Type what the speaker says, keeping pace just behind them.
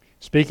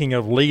Speaking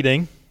of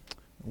leading,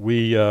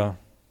 we've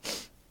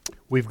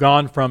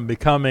gone from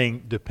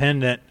becoming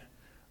dependent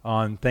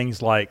on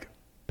things like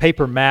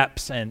paper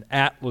maps and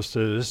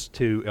atlases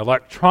to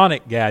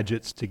electronic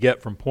gadgets to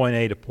get from point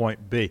A to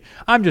point B.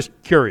 I'm just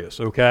curious,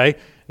 okay?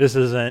 This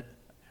isn't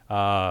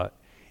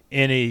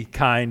any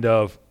kind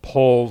of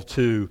poll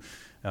to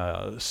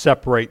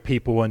separate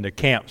people into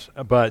camps.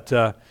 But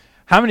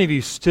how many of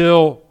you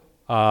still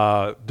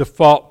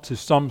default to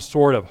some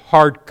sort of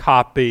hard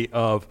copy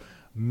of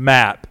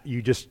map?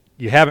 You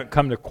haven't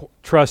come to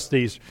trust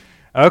these.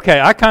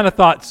 Okay, I kind of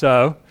thought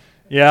so.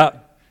 Yeah.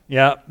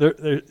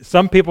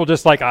 Some people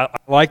just I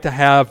like to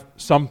have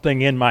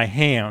something in my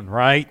hand,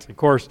 right? Of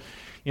course,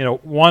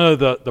 one of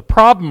the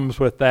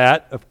problems with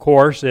that, of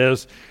course,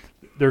 is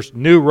there's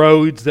new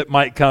roads that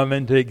might come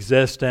into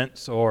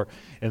existence, or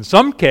in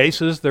some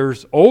cases,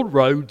 there's old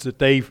roads that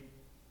they've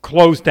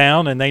closed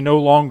down and they no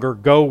longer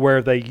go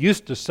where they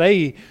used to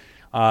say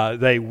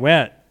they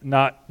went.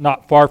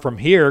 Not far from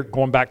here,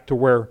 going back to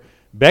where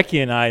Becky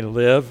and I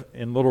live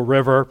in Little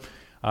River,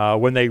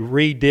 when they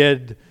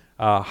redid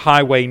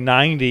Highway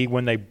 90,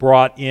 when they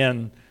brought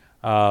in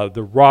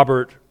the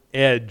Robert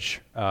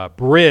Edge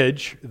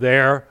Bridge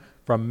there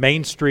from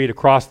Main Street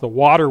across the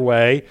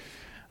waterway,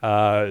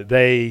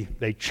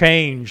 they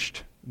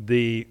changed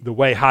the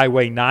way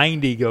Highway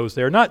 90 goes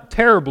there. Not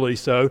terribly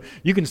so.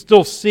 You can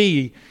still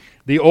see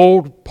the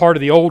old part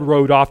of the old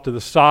road off to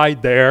the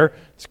side there.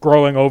 It's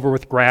growing over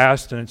with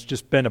grass and it's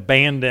just been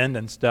abandoned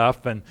and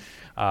stuff. And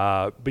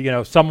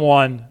but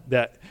someone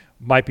that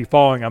might be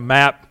following a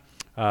map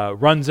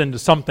runs into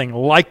something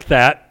like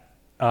that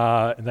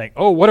and think,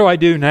 oh, what do I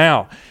do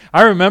now?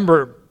 I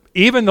remember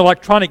even the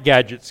electronic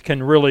gadgets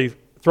can really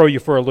throw you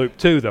for a loop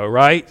too, though,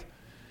 right?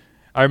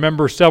 I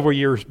remember several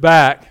years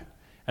back,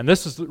 and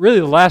this is really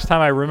the last time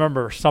I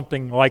remember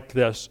something like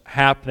this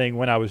happening,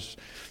 when I was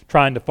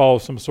trying to follow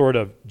some sort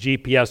of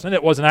GPS. And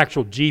it was an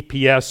actual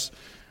GPS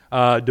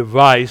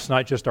device,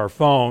 not just our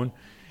phone.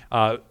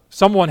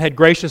 Someone had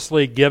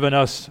graciously given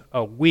us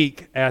a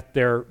week at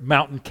their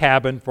mountain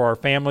cabin for our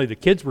family. The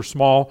kids were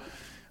small.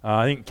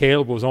 I think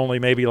Caleb was only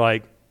maybe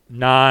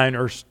 9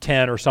 or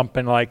 10 or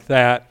something like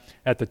that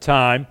at the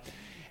time.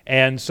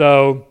 And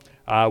so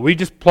we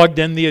just plugged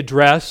in the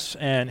address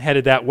and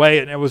headed that way.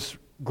 And it was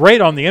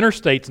great on the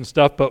interstates and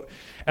stuff, but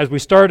as we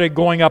started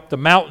going up the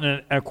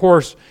mountain, and of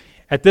course,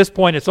 at this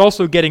point, it's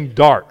also getting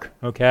dark,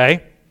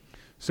 okay?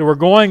 So we're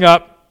going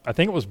up, I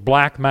think it was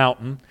Black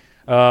Mountain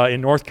in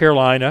North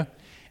Carolina,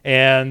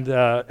 and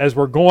as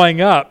we're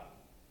going up,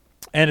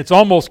 and it's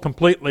almost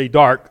completely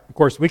dark. Of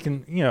course, we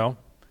can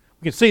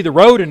see the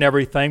road and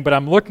everything, but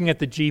I'm looking at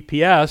the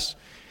GPS,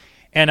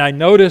 and I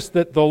noticed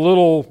that the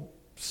little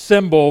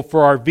symbol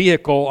for our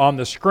vehicle on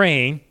the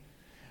screen,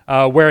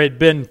 where it had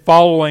been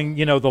following,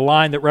 the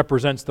line that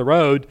represents the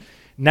road,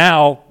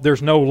 now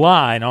there's no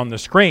line on the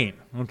screen,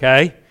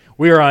 okay?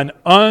 We are on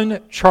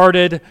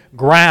uncharted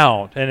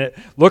ground, and it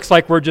looks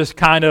like we're just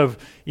kind of,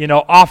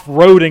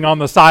 off-roading on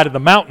the side of the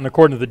mountain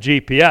according to the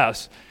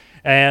GPS.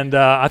 And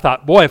I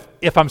thought, boy,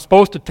 if I'm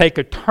supposed to take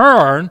a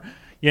turn,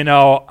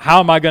 how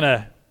am I going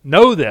to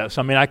know this?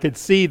 I mean, I could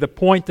see the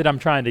point that I'm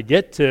trying to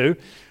get to.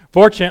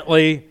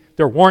 Fortunately,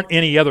 there weren't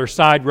any other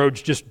side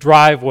roads, just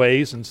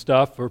driveways and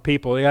stuff for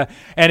people. Yeah,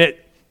 and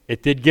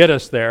it did get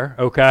us there,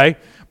 okay?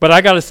 But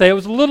I got to say, it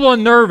was a little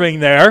unnerving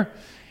there.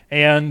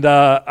 And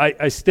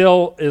I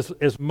still,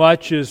 as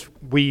much as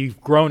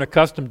we've grown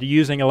accustomed to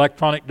using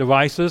electronic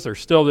devices, there's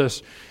still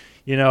this,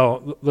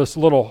 this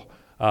little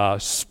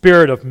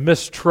spirit of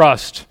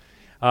mistrust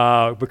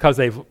because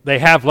they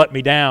have let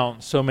me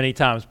down so many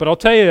times. But I'll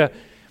tell you,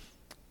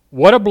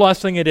 what a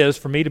blessing it is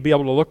for me to be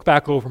able to look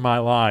back over my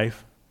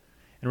life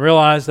and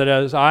realize that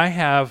as I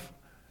have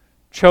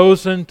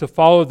chosen to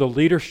follow the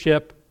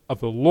leadership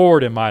of the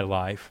Lord in my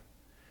life,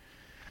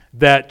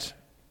 that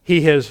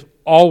He has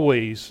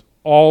always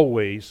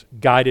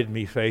guided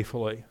me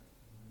faithfully.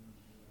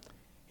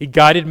 He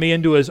guided me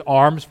into His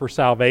arms for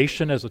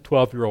salvation as a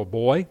 12-year-old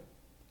boy.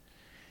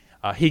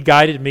 He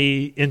guided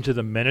me into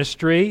the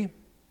ministry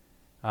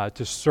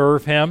to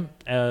serve Him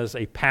as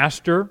a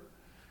pastor.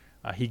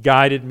 He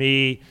guided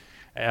me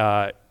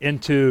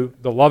into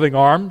the loving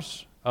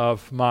arms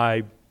of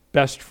my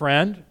best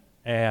friend,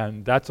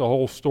 and that's a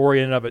whole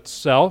story in and of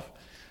itself,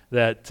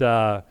 that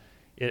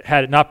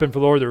had it not been for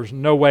the Lord, there was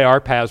no way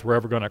our paths were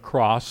ever going to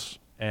cross,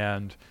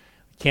 and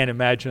I can't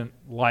imagine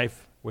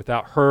life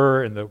without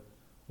her and the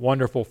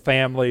wonderful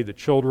family, the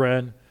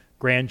children,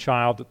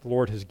 grandchild that the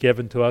Lord has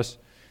given to us.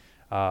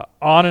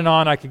 On and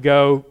on I could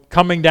go.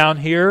 Coming down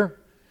here,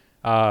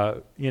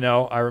 I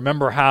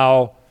remember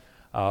how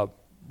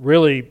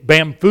really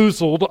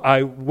bamboozled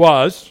I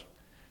was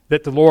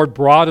that the Lord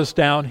brought us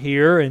down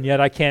here, and yet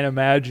I can't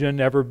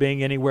imagine ever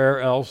being anywhere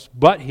else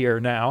but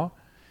here now.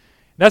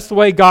 That's the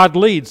way God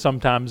leads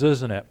sometimes,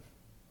 isn't it?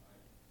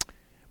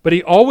 But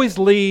He always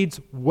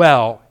leads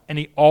well, and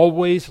He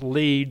always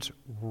leads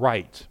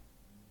right.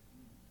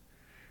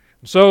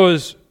 So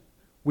as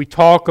we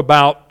talk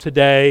about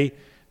today,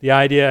 the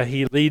idea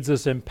He leads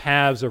us in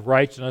paths of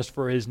righteousness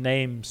for His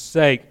name's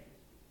sake,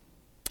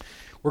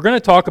 We're going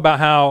to talk about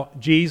how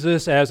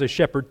Jesus, as a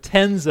shepherd,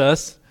 tends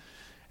us,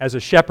 as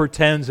a shepherd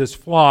tends his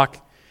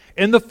flock,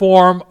 in the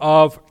form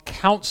of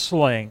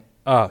counseling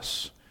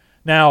us.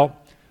 Now,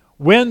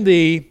 when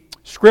the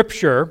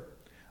Scripture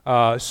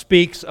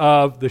speaks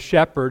of the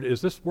shepherd, is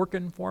this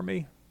working for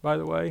me, by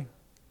the way?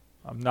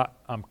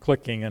 I'm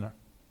clicking and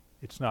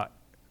it's not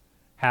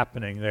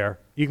happening there.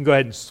 You can go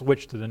ahead and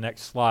switch to the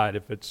next slide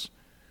if it's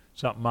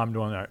something I'm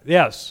doing there.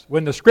 Yes,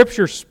 when the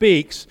Scripture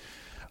speaks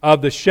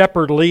of the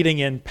shepherd leading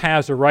in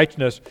paths of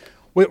righteousness,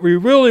 what we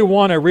really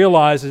want to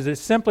realize is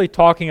it's simply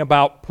talking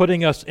about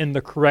putting us in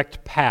the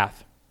correct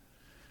path.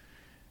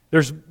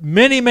 There's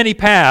many, many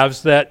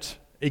paths that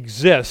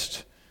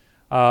exist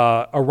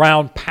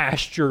around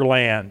pasture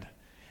land.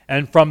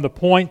 And from the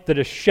point that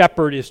a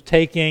shepherd is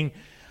taking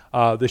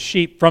the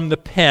sheep from the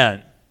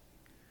pen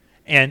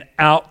and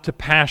out to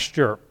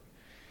pasture.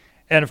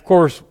 And of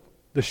course,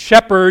 the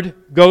shepherd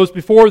goes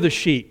before the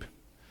sheep.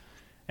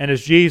 And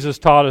as Jesus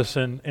taught us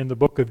in the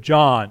book of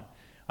John,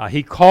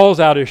 he calls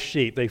out his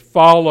sheep. They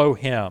follow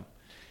him.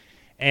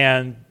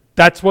 And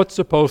that's what's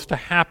supposed to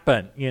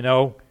happen. You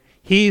know,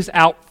 he's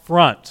out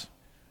front.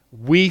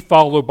 We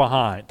follow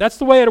behind. That's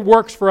the way it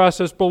works for us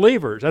as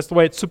believers. That's the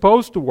way it's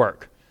supposed to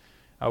work.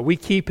 We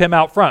keep him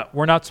out front.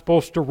 We're not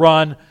supposed to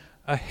run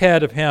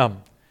ahead of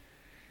him.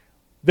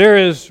 There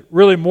is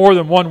really more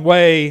than one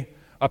way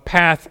a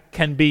path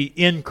can be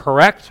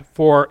incorrect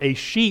for a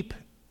sheep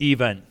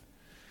even.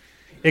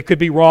 It could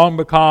be wrong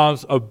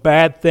because of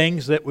bad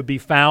things that would be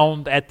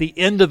found at the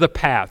end of the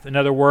path. In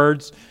other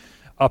words,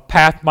 a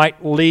path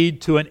might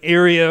lead to an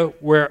area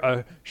where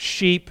a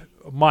sheep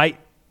might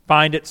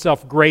find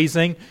itself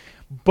grazing,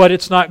 but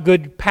it's not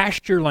good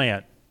pasture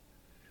land.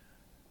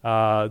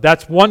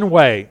 That's one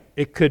way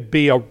it could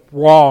be a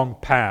wrong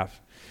path.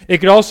 It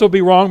could also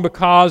be wrong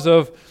because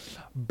of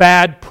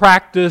bad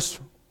practice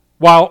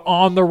while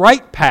on the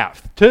right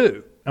path,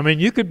 too. I mean,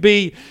 you could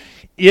be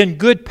in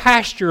good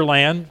pasture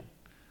land,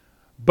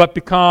 but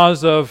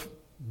because of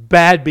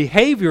bad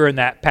behavior in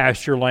that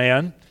pasture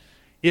land,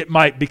 it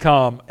might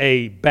become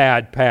a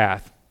bad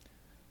path.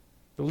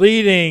 The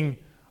leading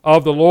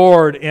of the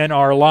Lord in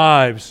our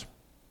lives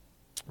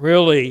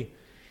really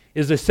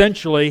is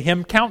essentially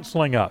Him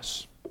counseling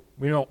us.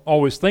 We don't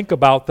always think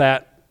about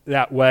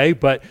that way,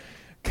 but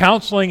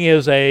counseling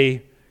is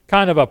a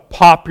kind of a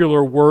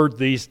popular word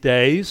these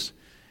days.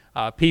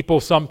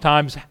 People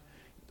sometimes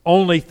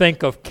only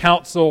think of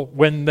counsel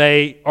when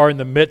they are in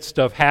the midst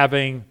of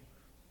having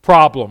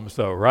problems,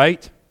 though,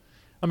 right?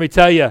 Let me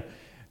tell you,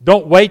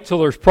 don't wait till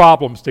there's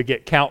problems to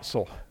get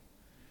counsel.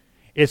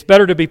 It's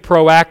better to be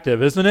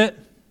proactive, isn't it?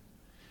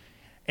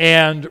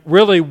 And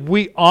really,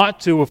 we ought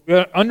to, if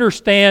we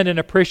understand and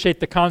appreciate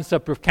the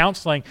concept of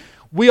counseling,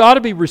 we ought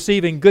to be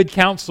receiving good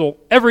counsel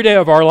every day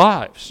of our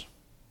lives.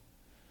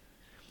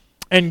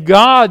 And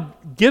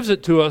God gives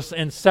it to us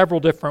in several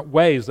different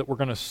ways that we're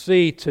going to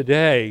see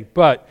today.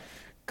 But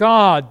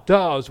God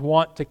does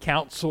want to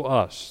counsel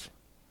us.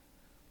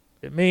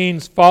 It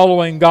means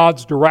following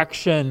God's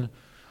direction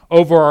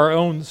over our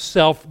own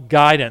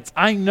self-guidance.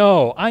 I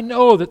know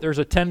that there's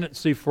a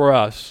tendency for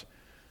us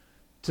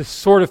to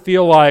sort of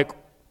feel like,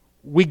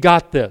 we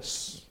got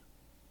this.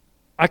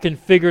 I can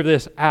figure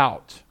this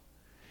out.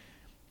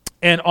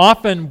 And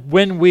often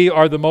when we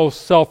are the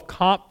most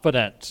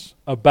self-confident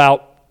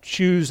about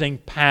choosing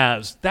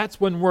paths, that's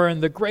when we're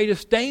in the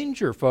greatest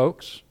danger,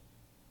 folks.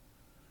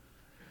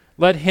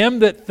 Let him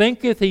that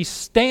thinketh he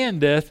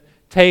standeth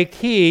take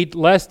heed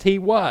lest he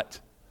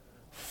what?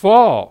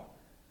 Fall.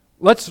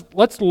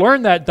 Let's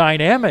learn that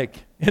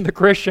dynamic in the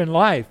Christian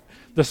life.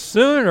 The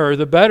sooner,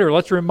 the better.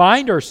 Let's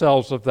remind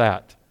ourselves of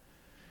that.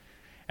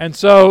 And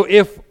so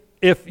if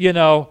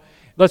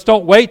let's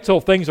don't wait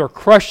till things are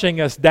crushing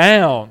us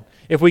down.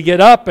 If we get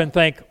up and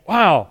think,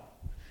 wow,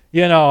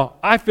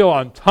 I feel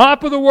on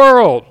top of the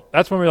world,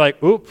 that's when we're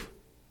like, oop,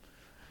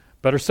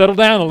 better settle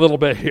down a little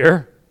bit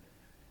here.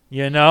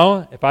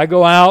 If I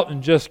go out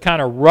and just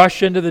kind of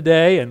rush into the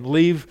day and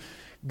leave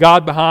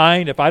God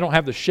behind, if I don't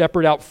have the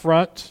shepherd out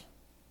front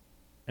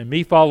and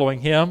me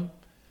following him,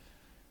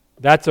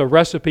 that's a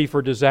recipe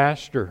for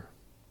disaster.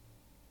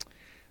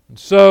 And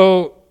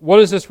so, what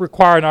does this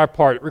require on our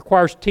part? It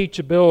requires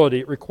teachability.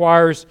 It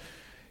requires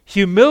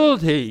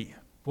humility.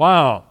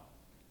 Wow.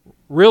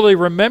 Really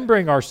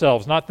remembering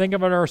ourselves, not thinking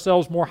of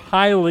ourselves more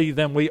highly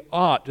than we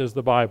ought, as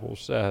the Bible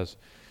says.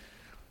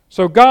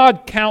 So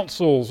God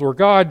counsels, or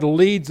God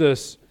leads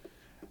us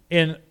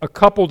in a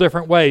couple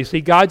different ways.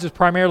 He guides us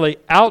primarily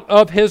out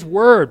of His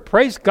Word.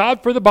 Praise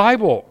God for the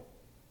Bible.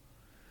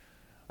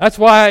 That's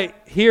why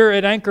here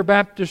at Anchor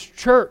Baptist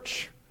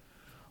Church,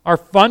 our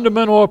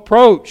fundamental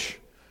approach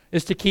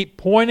is to keep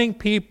pointing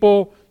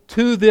people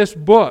to this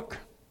book.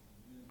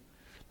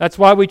 That's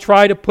why we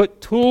try to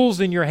put tools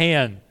in your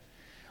hand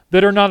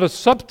that are not a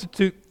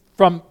substitute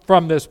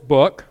from this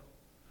book,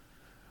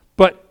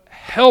 but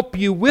help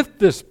you with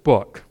this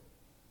book.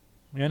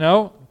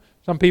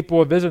 Some people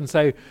will visit and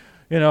say,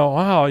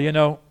 wow,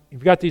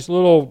 you've got these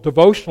little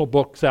devotional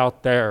books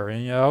out there,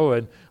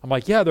 and I'm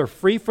like, yeah, they're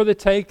free for the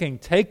taking.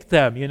 Take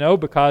them,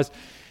 because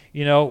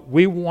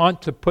We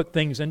want to put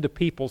things into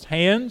people's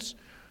hands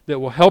that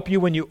will help you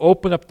when you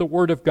open up the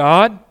Word of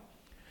God,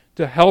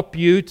 to help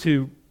you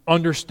to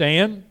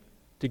understand,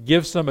 to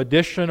give some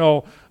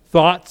additional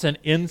thoughts and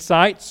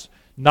insights.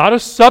 Not a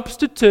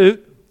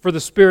substitute for the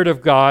Spirit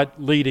of God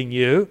leading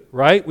you,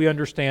 right? We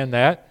understand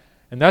that.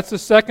 And that's the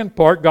second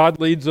part. God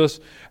leads us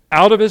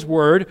out of His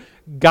Word,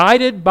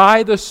 guided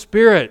by the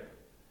Spirit.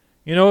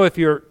 If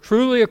you're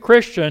truly a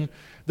Christian,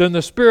 then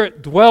the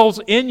Spirit dwells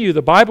in you.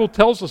 The Bible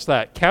tells us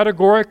that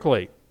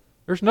categorically.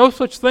 There's no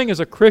such thing as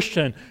a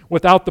Christian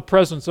without the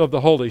presence of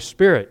the Holy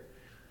Spirit.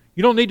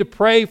 You don't need to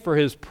pray for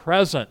His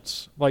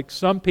presence like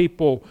some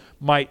people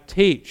might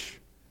teach.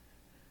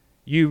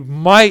 You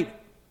might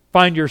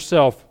find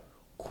yourself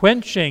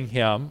quenching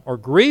Him or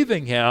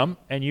grieving Him,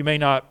 and you may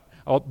not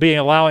be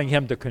allowing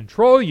Him to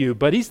control you,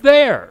 but He's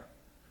there.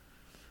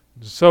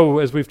 So,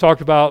 as we've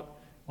talked about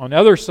on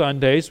other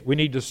Sundays, we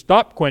need to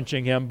stop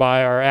quenching Him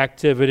by our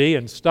activity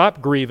and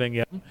stop grieving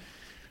Him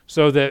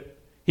so that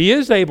He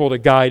is able to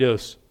guide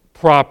us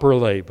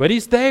properly. But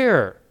He's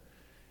there.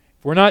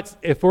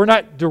 If we're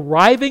not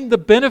deriving the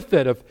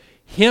benefit of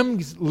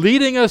Him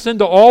leading us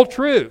into all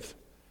truth,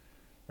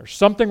 there's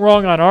something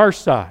wrong on our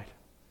side.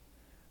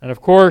 And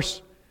of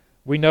course,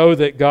 we know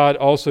that God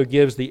also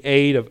gives the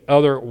aid of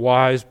other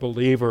wise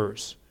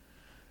believers.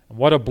 And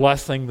what a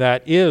blessing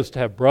that is to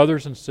have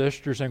brothers and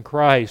sisters in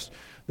Christ,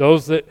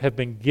 those that have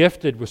been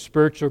gifted with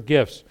spiritual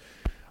gifts.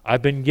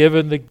 I've been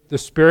given the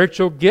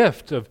spiritual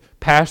gift of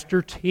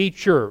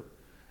pastor-teacher,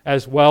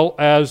 as well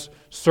as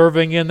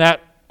serving in that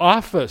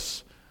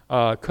office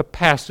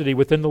capacity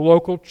within the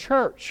local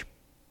church.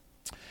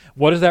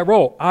 What is that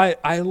role?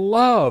 I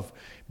love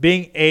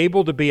being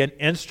able to be an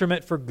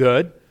instrument for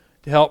good,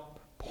 to help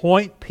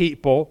point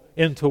people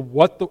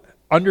into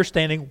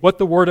understanding what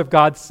the Word of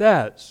God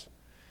says.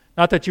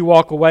 Not that you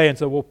walk away and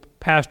say, well,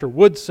 Pastor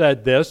Wood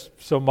said this,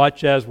 so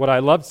much as what I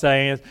love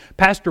saying is,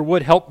 Pastor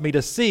Wood helped me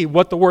to see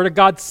what the Word of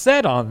God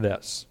said on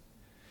this.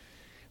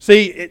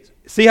 See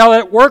how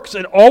that works?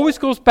 It always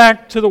goes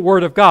back to the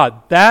Word of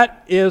God.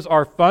 That is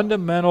our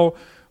fundamental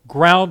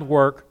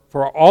groundwork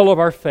for all of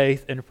our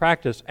faith and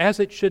practice, as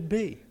it should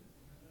be.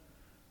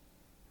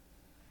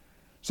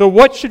 So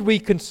what should we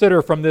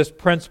consider from this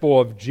principle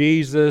of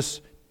Jesus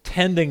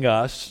tending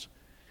us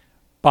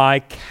by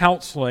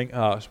counseling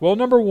us? Well,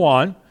 number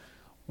one,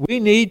 we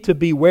need to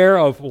beware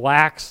of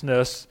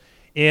laxness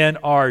in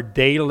our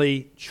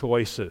daily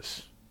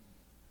choices.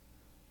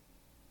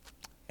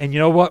 And you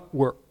know what?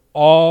 We're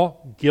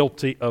all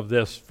guilty of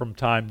this from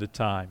time to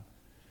time.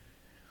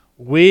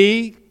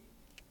 We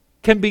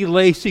can be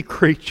lazy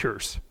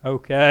creatures,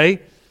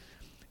 okay?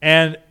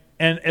 And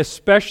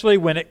especially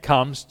when it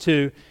comes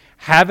to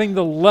having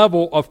the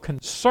level of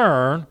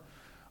concern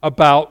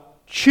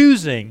about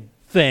choosing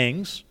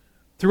things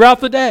throughout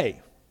the day.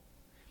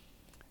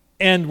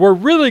 And we're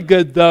really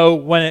good, though,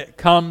 when it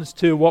comes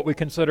to what we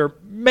consider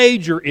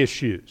major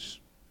issues.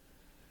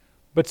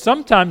 But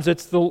sometimes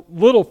it's the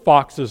little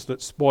foxes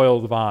that spoil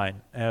the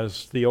vine,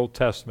 as the Old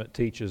Testament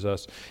teaches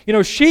us.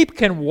 Sheep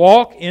can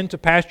walk into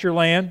pasture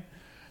land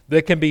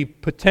that can be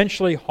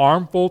potentially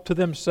harmful to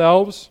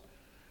themselves.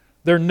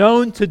 They're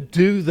known to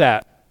do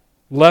that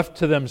left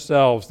to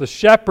themselves. The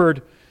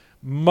shepherd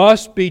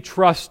must be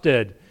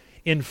trusted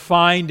in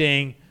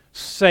finding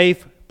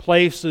safe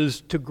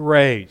places to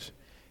graze.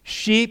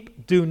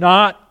 Sheep do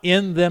not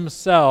in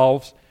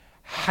themselves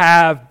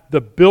have the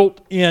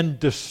built-in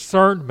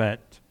discernment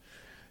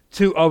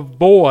to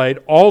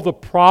avoid all the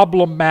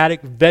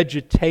problematic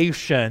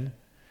vegetation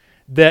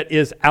that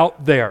is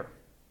out there.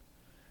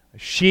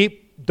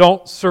 Sheep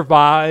don't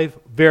survive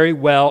very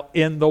well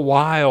in the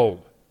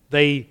wild.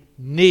 They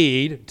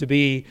need to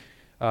be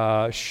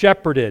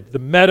shepherded. The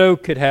meadow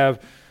could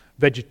have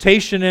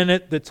vegetation in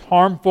it that's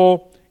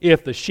harmful.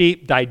 If the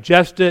sheep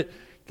digest it,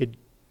 it could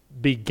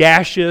be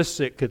gaseous.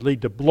 It could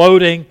lead to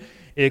bloating.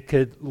 It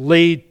could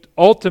lead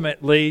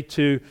ultimately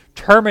to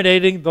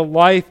terminating the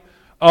life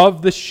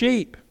of the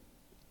sheep.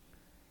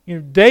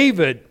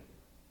 David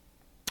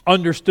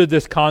understood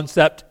this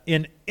concept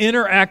in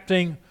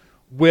interacting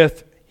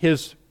with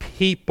his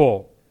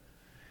people.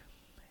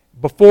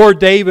 Before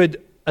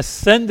David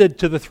ascended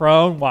to the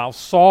throne, while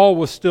Saul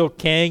was still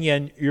king,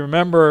 and you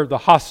remember the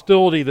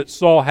hostility that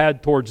Saul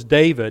had towards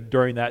David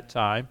during that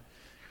time.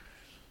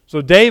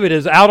 So David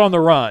is out on the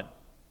run.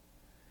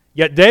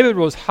 Yet David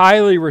was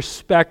highly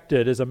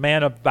respected as a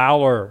man of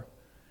valor.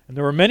 And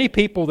there were many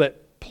people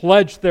that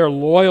pledged their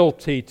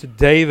loyalty to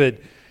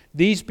David.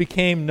 These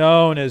became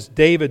known as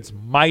David's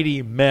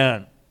mighty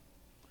men.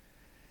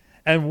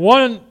 And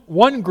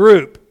one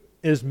group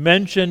is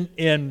mentioned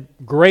in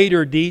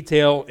greater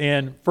detail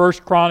in 1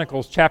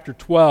 Chronicles chapter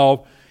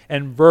 12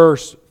 and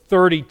verse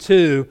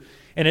 32.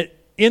 And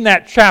in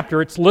that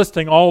chapter, it's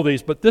listing all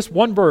these, but this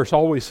one verse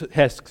always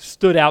has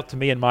stood out to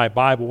me in my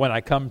Bible when I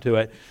come to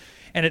it.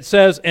 And it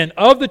says, "And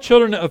of the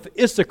children of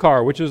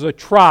Issachar," which is a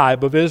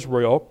tribe of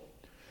Israel,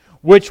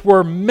 "which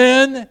were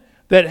men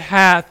that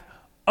hath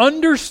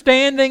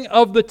understanding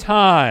of the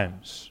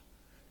times,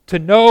 to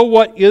know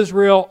what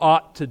Israel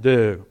ought to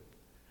do."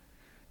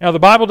 Now, the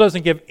Bible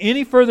doesn't give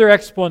any further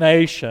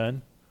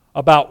explanation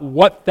about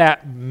what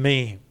that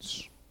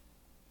means.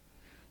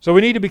 So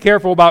we need to be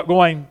careful about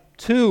going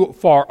too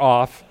far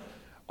off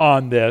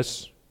on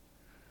this.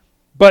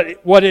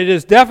 But what it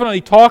is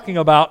definitely talking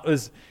about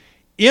is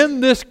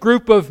in this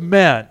group of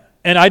men,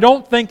 and I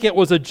don't think it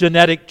was a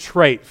genetic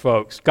trait,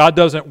 folks. God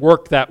doesn't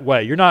work that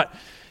way. You're not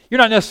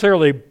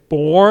necessarily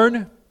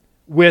born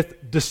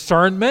with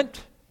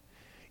discernment.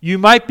 You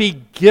might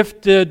be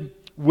gifted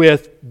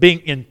with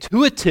being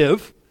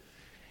intuitive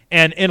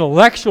and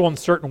intellectual in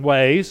certain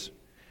ways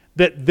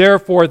that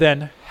therefore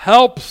then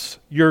helps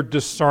your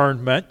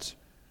discernment.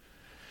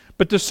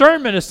 But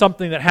discernment is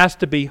something that has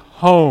to be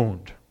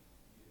honed.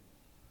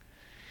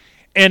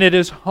 And it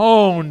is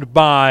honed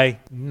by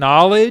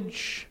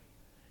knowledge,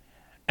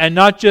 and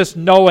not just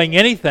knowing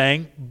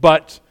anything,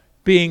 but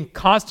being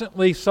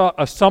constantly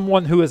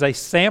someone who is a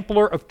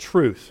sampler of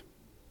truth.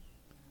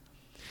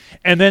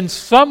 And then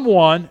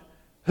someone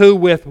who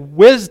with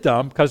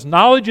wisdom, because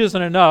knowledge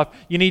isn't enough,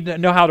 you need to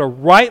know how to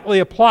rightly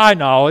apply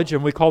knowledge,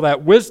 and we call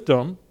that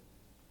wisdom.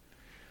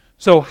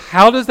 So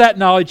how does that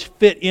knowledge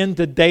fit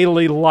into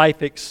daily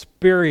life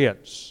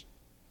experience?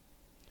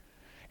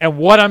 And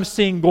what I'm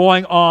seeing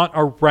going on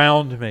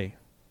around me.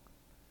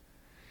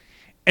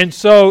 And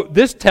so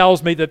this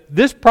tells me that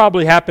this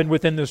probably happened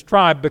within this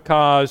tribe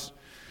because,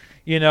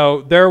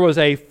 there was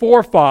a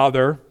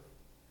forefather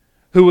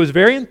who was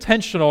very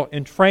intentional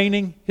in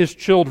training his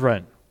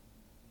children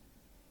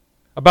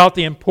about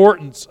the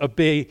importance of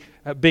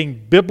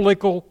being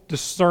biblical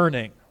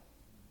discerning.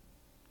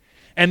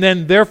 And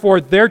then,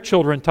 therefore, their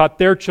children taught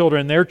their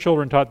children, their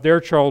children taught their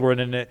children,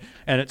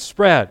 and it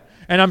spread.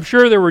 And I'm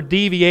sure there were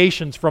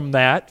deviations from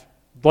that,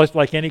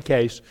 like any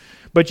case.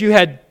 But you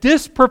had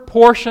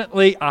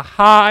disproportionately a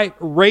high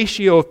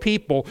ratio of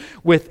people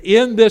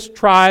within this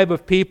tribe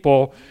of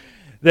people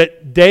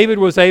that David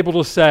was able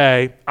to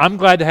say, I'm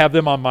glad to have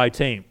them on my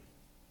team.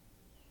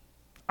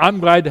 I'm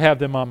glad to have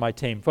them on my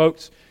team.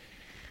 Folks,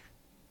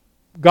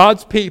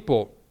 God's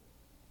people,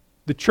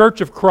 the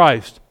Church of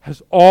Christ,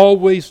 has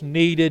always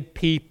needed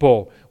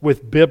people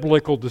with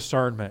biblical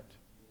discernment.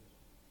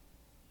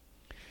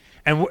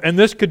 And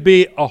this could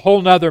be a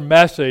whole nother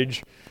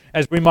message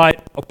as we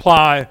might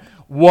apply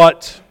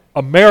what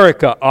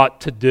America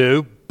ought to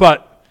do,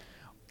 but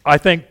I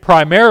think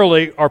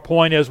primarily our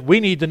point is we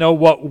need to know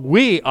what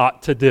we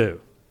ought to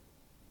do.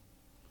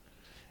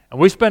 And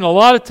we spend a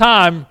lot of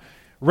time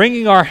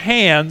wringing our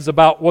hands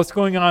about what's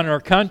going on in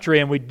our country,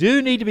 and we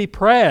do need to be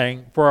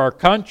praying for our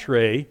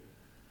country.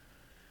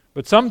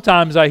 But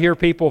sometimes I hear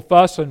people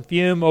fuss and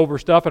fume over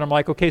stuff, and I'm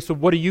like, okay, so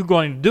what are you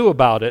going to do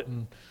about it?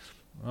 And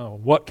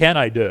what can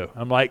I do?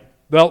 I'm like,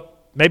 well,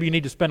 maybe you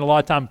need to spend a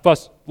lot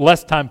of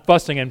less time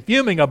fussing and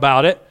fuming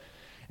about it,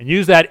 and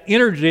use that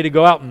energy to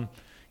go out and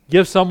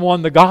give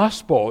someone the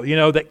gospel,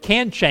 that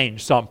can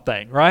change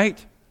something,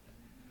 right?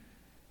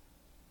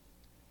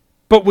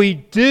 But we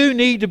do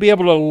need to be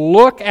able to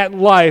look at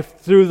life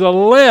through the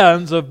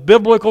lens of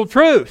biblical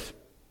truth.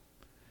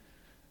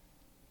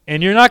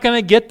 And you're not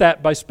going to get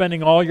that by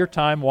spending all your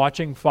time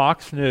watching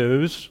Fox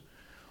News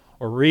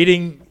or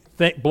reading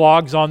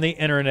blogs on the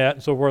internet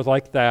and so forth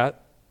like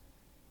that.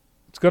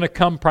 It's going to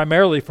come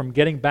primarily from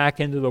getting back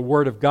into the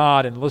Word of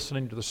God and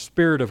listening to the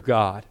Spirit of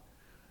God,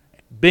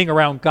 being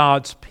around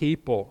God's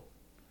people.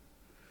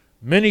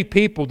 Many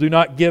people do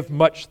not give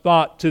much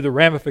thought to the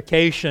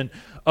ramification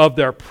of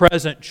their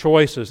present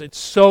choices. It's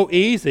so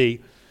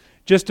easy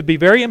just to be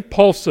very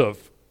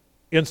impulsive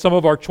in some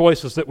of our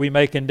choices that we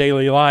make in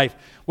daily life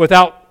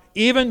without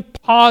even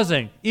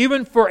pausing,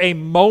 even for a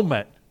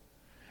moment,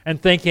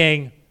 and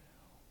thinking,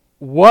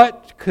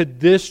 what could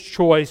this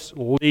choice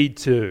lead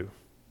to?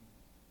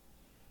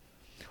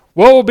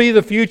 What will be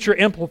the future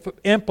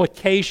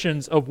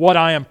implications of what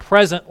I am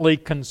presently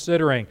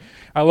considering?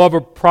 I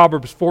love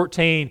Proverbs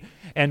 14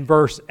 and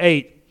verse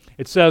 8.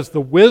 It says,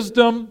 the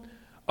wisdom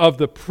of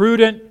the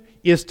prudent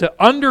is to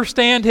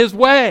understand his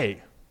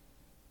way,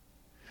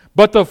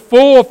 but the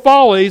fool of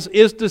follies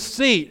is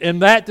deceit,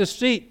 and that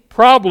deceit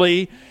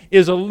probably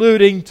is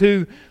alluding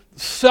to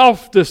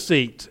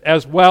self-deceit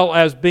as well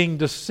as being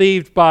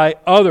deceived by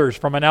others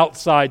from an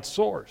outside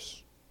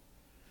source.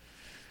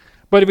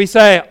 But if we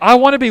say, I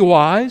want to be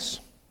wise,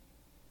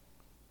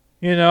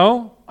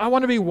 I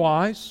want to be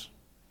wise,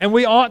 and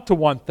we ought to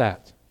want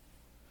that.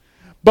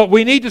 But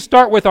we need to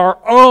start with our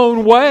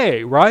own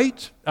way,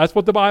 right? That's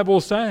what the Bible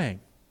is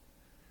saying.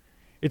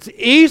 It's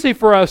easy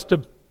for us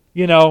to,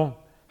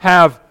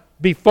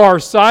 be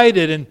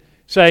far-sighted and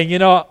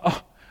saying,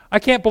 I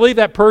can't believe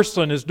that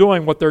person is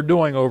doing what they're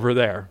doing over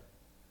there.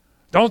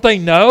 Don't they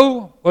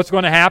know what's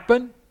going to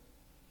happen?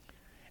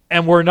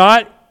 And we're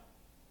not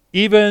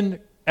even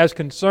as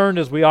concerned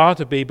as we ought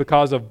to be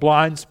because of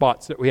blind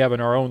spots that we have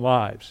in our own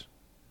lives,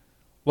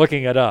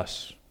 looking at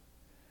us.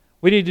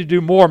 We need to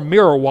do more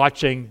mirror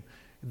watching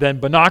than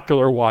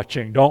binocular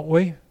watching, don't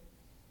we?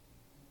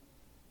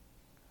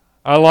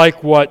 I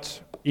like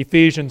what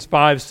Ephesians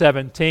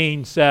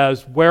 5:17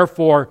 says,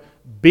 wherefore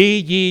be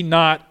ye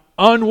not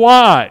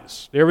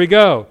unwise. There we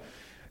go.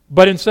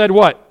 But instead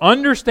what?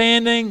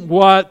 Understanding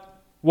what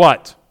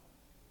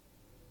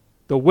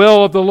the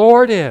will of the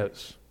Lord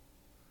is.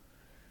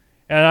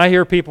 And I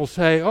hear people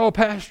say, oh,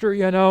 Pastor,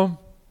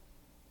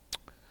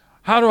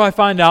 how do I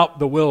find out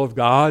the will of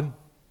God?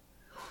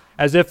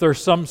 As if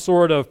there's some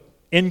sort of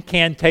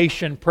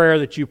incantation prayer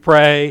that you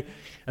pray,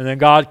 and then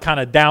God kind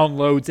of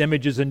downloads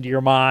images into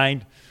your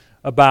mind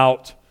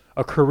about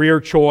a career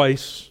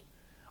choice,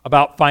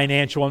 about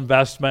financial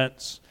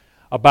investments,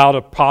 about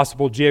a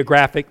possible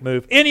geographic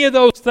move. Any of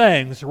those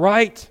things,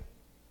 right?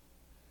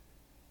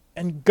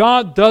 And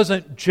God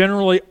doesn't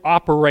generally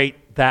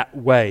operate that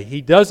way.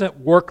 He doesn't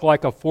work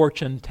like a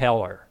fortune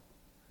teller.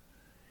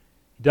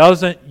 He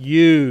doesn't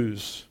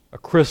use a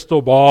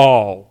crystal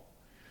ball.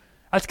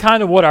 That's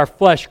kind of what our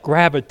flesh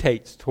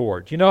gravitates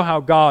towards. You know how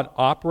God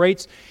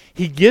operates?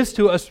 He gives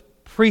to us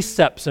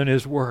precepts in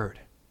His Word.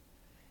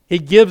 He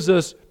gives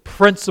us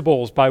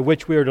principles by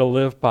which we are to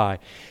live by.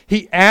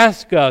 He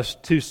asks us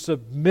to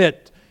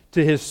submit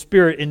to His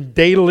Spirit in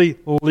daily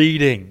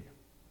leading.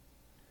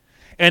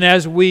 And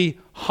as we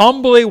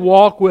humbly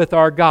walk with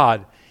our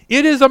God,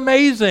 it is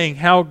amazing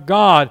how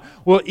God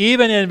will,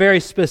 even in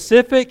very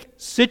specific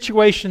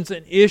situations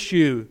and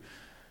issues,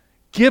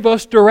 give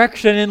us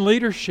direction and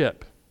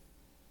leadership.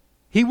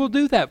 He will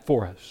do that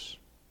for us.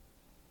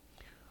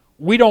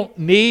 We don't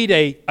need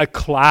a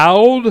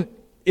cloud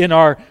in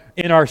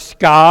our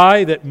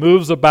sky that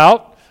moves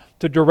about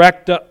to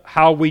direct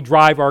how we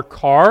drive our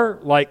car,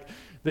 like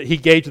that He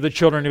gave to the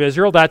children of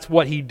Israel. That's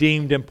what He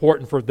deemed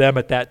important for them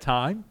at that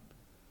time.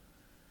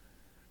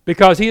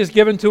 Because He has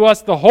given to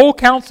us the whole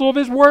counsel of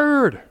His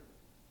Word.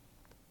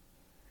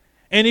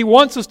 And He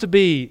wants us to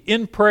be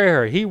in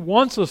prayer. He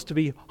wants us to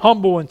be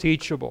humble and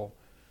teachable.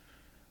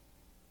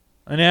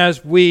 And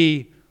as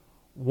we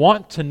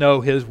want to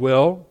know His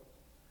will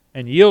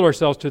and yield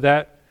ourselves to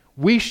that,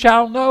 we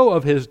shall know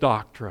of His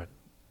doctrine,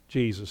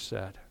 Jesus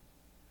said.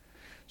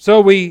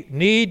 So we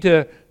need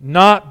to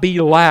not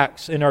be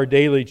lax in our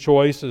daily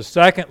choices.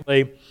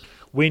 Secondly,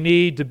 we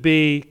need to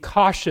be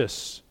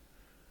cautious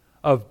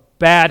of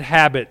bad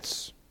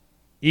habits,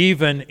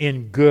 even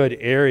in good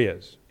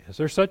areas. Is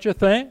there such a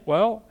thing?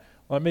 Well,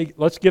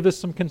 let's give this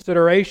some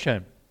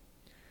consideration.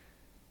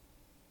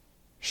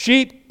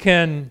 Sheep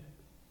can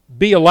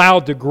be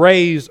allowed to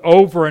graze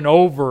over and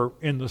over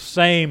in the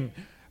same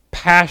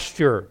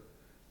pasture.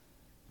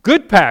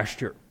 Good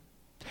pasture.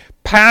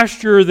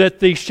 Pasture that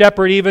the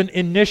shepherd even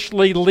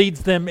initially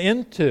leads them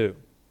into.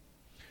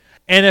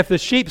 And if the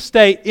sheep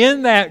stay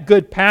in that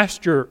good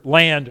pasture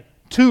land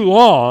too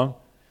long,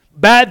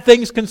 bad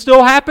things can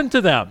still happen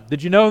to them.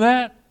 Did you know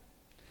that?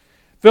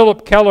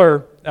 Philip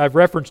Keller, I've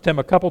referenced him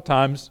a couple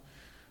times,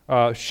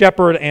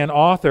 shepherd and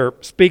author,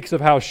 speaks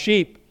of how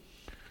sheep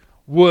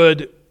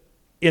would,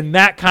 in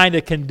that kind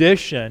of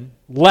condition,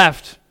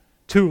 left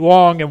too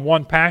long in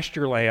one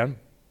pasture land,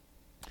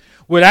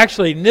 would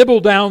actually nibble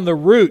down the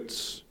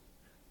roots,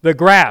 the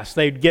grass.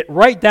 They'd get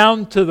right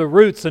down to the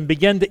roots and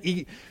begin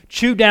to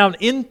chew down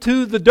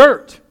into the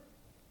dirt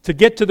to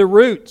get to the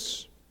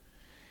roots.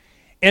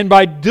 And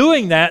by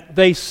doing that,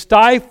 they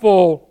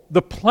stifle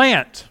the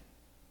plant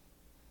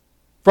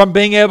from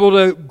being able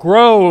to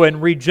grow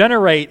and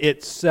regenerate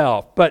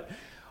itself. But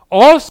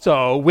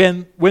also,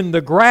 when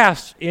the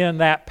grass in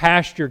that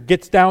pasture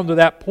gets down to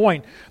that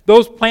point,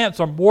 those plants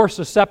are more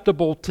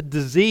susceptible to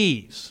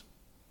disease.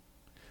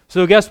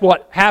 So guess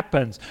what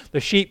happens? The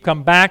sheep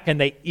come back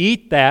and they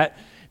eat that.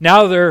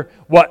 Now they're,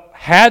 what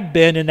had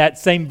been in that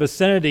same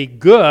vicinity,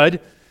 good.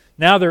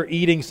 Now they're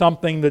eating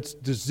something that's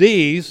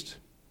diseased.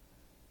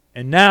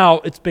 And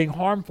now it's being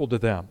harmful to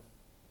them.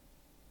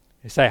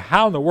 You say,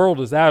 how in the world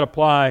does that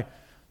apply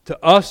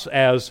to us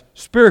as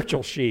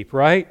spiritual sheep,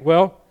 right?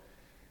 Well,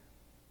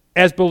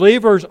 as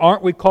believers,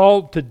 aren't we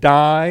called to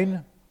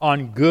dine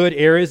on good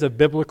areas of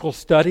biblical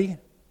study?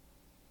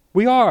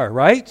 We are,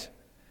 right?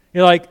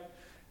 You're like,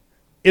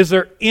 is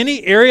there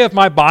any area of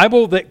my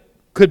Bible that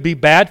could be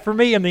bad for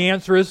me? And the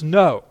answer is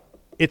no.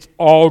 It's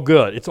all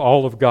good. It's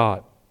all of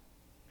God.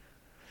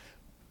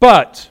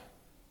 But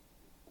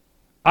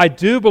I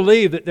do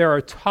believe that there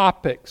are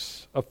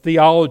topics of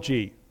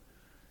theology,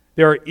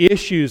 there are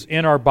issues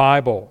in our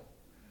Bible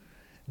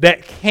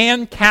that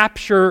can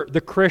capture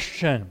the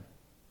Christian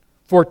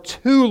for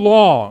too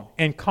long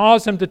and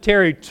cause him to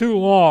tarry too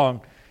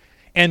long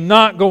and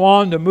not go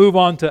on to move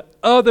on to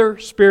other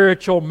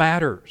spiritual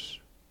matters.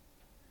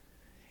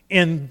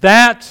 In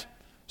that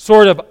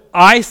sort of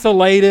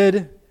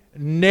isolated,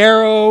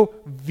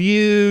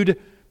 narrow-viewed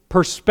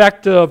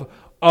perspective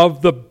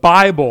of the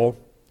Bible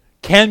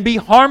can be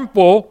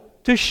harmful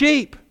to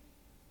sheep.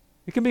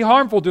 It can be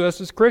harmful to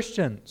us as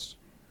Christians.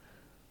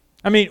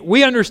 I mean,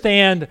 we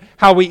understand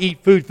how we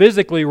eat food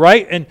physically,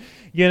 right? And,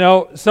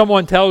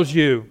 someone tells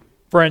you,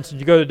 for instance,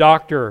 you go to the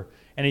doctor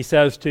and he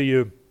says to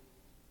you,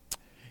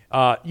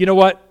 you know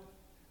what?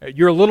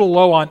 You're a little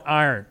low on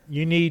iron.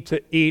 You need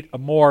to eat a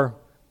more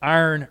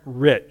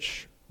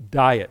iron-rich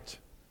diet.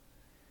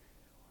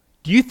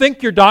 Do you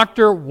think your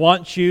doctor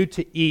wants you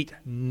to eat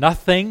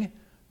nothing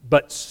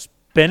but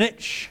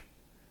spinach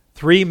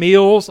 3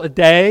 meals a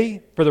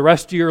day for the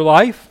rest of your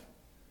life?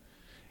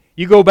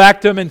 You go back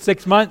to him in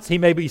 6 months, he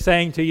may be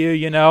saying to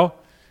you,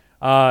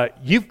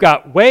 you've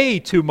got way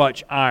too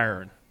much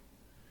iron.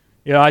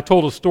 You know, I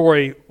told a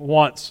story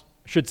once,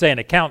 I should say an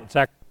account, it's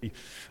actually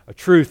a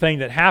true thing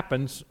that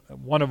happens.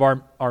 One of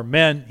our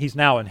men, he's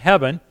now in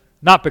heaven,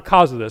 not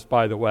because of this,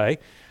 by the way,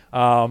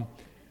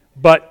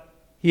 but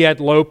he had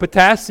low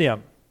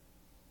potassium.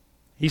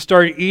 He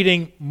started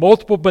eating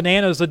multiple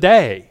bananas a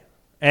day,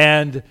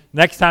 and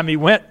next time he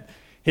went,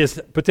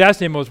 his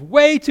potassium was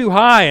way too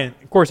high, and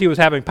of course he was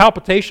having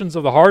palpitations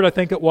of the heart, I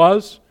think it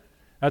was.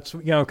 That's,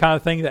 you know, kind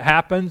of thing that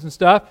happens and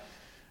stuff.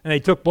 And they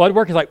took blood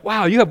work. He's like,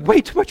 wow, you have way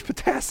too much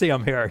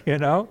potassium here, you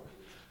know.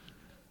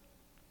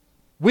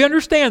 We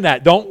understand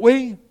that, don't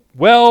we?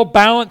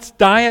 Well-balanced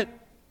diet.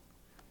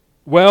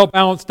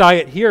 Well-balanced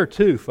diet here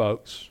too,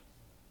 folks.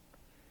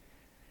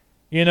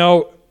 You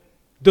know,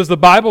 does the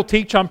Bible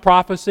teach on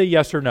prophecy?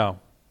 Yes or no?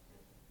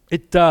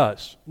 It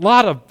does.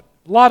 A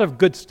lot of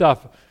good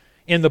stuff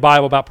in the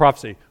Bible about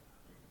prophecy.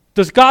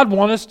 Does God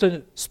want us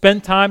to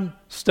spend time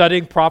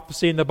studying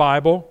prophecy in the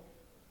Bible?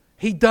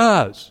 He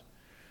does.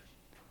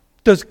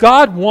 Does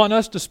God want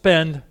us to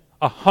spend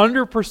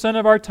 100%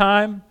 of our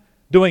time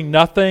doing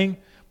nothing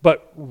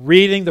but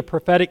reading the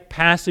prophetic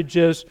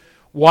passages,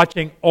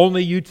 watching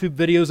only YouTube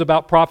videos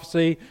about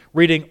prophecy,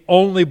 reading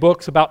only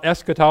books about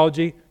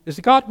eschatology? Does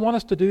God want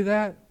us to do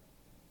that?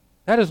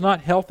 That is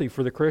not healthy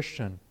for the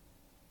Christian.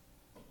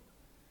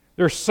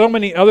 There are so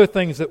many other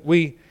things that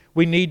we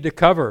need to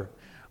cover.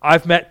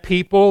 I've met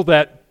people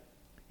that,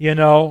 you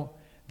know,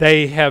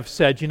 they have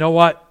said, you know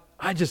what?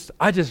 I just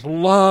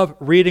love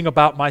reading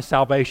about my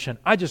salvation.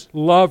 I just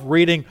love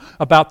reading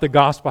about the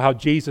gospel, how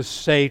Jesus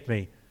saved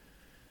me.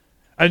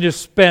 And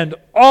just spend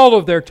all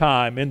of their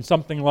time in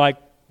something like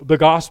the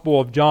Gospel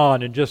of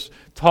John and just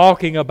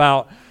talking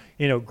about,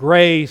 you know,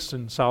 grace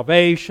and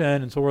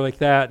salvation and so forth like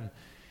that.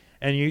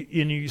 And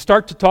you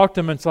start to talk to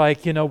them, and it's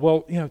like, you know,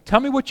 well, you know, tell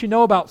me what you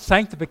know about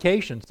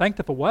sanctification.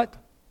 Sanctify what?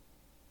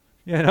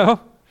 You know?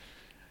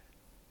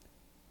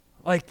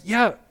 Like,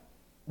 yeah,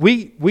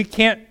 we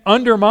can't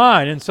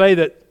undermine and say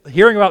that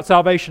hearing about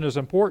salvation is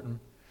important.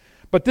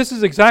 But this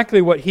is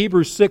exactly what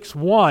Hebrews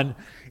 6:1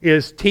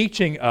 is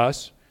teaching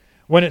us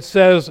when it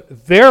says,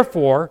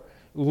 therefore,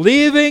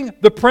 leaving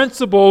the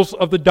principles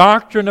of the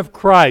doctrine of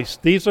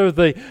Christ. These are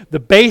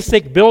the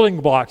basic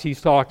building blocks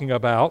he's talking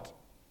about.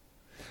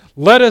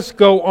 Let us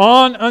go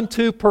on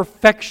unto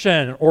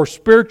perfection, or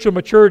spiritual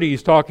maturity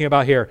he's talking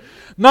about here.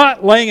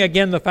 Not laying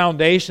again the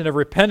foundation of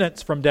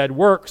repentance from dead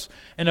works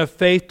and of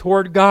faith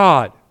toward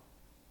God.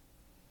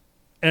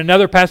 In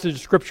another passage of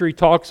Scripture he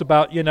talks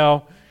about, you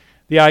know,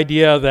 the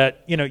idea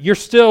that, you know, you're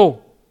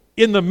still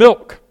in the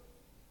milk.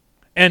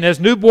 And as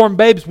newborn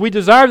babes, we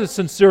desire the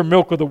sincere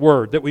milk of the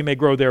Word, that we may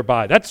grow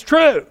thereby. That's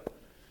true.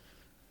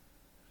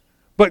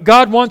 But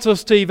God wants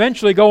us to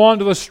eventually go on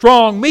to the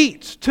strong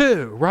meat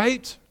too,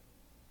 right?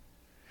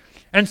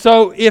 And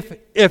so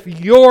if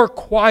your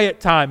quiet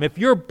time, if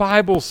your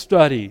Bible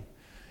study,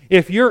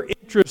 if your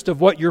interest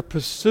of what you're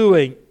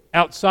pursuing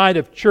outside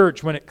of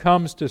church when it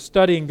comes to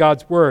studying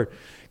God's Word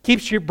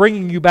keeps you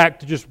bringing you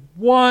back to just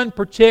one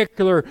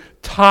particular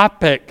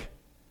topic,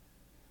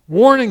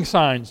 warning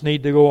signs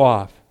need to go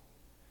off.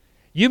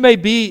 You may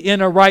be in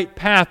a right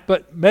path,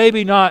 but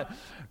maybe not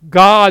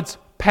God's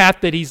path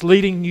that He's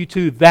leading you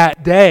to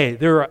that day.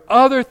 There are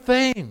other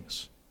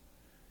things.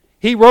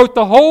 He wrote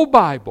the whole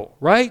Bible,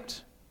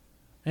 right?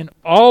 And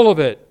all of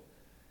it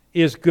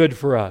is good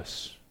for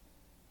us.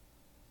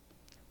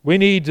 We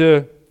need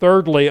to,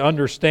 thirdly,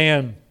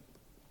 understand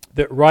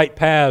that right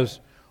paths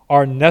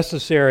are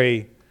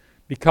necessary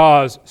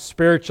because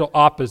spiritual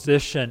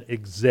opposition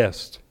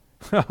exists.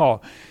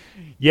 Oh,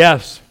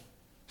 yes,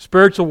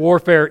 spiritual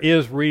warfare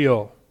is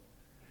real.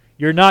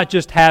 You're not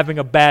just having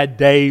a bad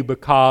day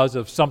because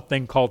of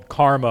something called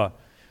karma,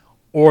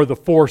 or the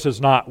force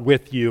is not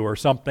with you, or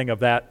something of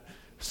that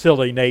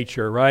silly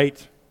nature,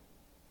 right?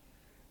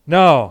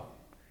 No.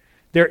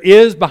 There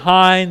is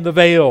behind the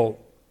veil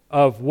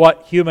of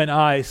what human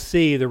eyes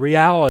see the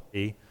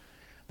reality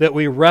that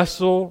we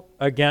wrestle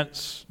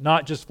against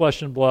not just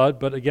flesh and blood,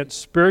 but against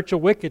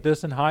spiritual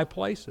wickedness in high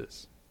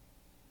places.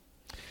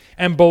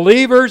 And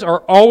believers are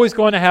always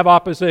going to have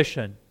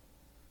opposition.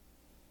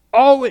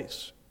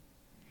 Always.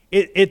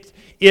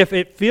 If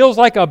it feels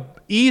like an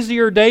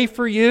easier day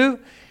for you,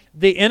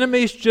 the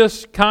enemy's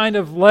just kind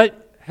of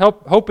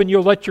hoping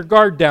you'll let your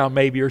guard down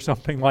maybe, or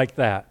something like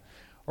that.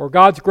 Or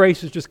God's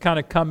grace has just kind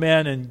of come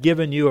in and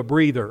given you a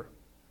breather.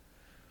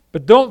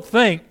 But don't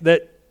think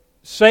that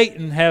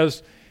Satan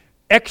has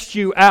X'd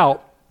you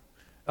out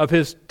of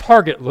his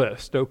target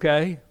list,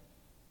 okay?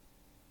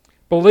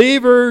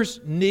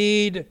 Believers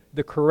need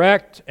the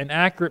correct and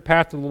accurate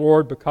path of the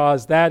Lord,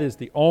 because that is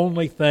the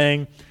only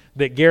thing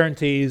that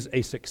guarantees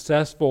a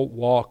successful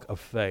walk of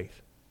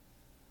faith.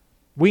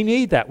 We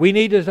need that. We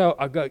need to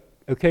know,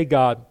 okay,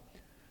 God,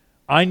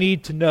 I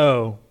need to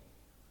know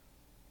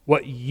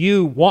what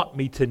you want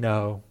me to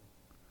know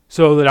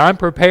so that I'm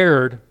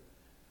prepared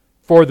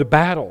for the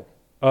battle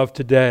of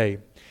today.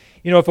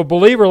 You know, if a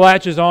believer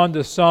latches on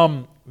to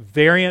some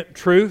variant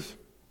truth,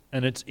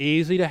 and it's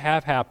easy to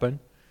have happen,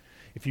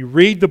 if you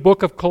read the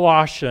book of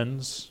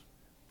Colossians,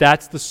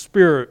 that's the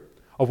spirit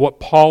of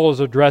what Paul is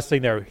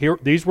addressing there. Here,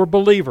 these were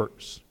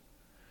believers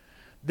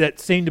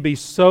that seem to be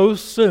so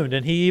soon,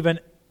 and he even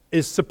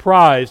is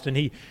surprised, and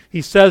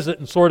he says it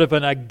in sort of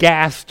an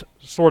aghast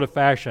sort of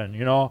fashion,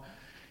 you know,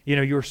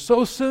 you're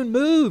so soon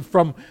moved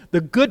from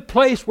the good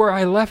place where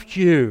I left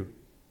you.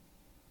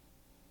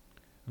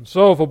 And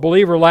so if a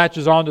believer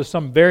latches onto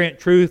some variant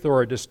truth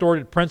or a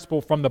distorted principle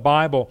from the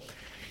Bible,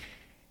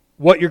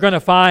 what you're going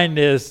to find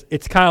is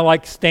it's kind of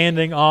like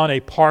standing on a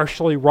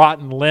partially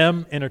rotten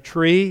limb in a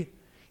tree.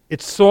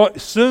 It's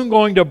soon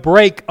going to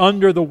break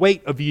under the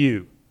weight of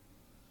you.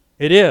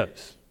 It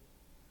is.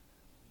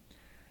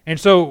 And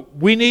so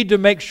we need to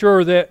make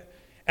sure that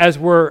as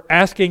we're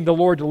asking the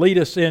Lord to lead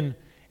us in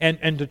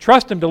and to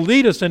trust Him to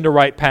lead us into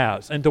right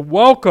paths and to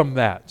welcome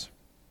that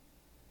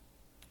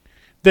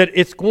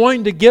it's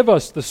going to give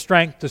us the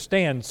strength to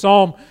stand.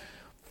 Psalm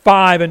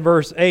 5 and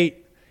verse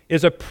 8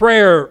 is a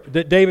prayer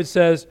that David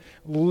says,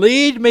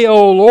 "Lead me,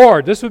 O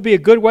Lord." This would be a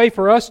good way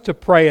for us to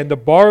pray and to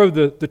borrow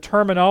the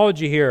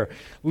terminology here.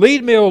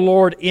 "Lead me, O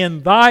Lord,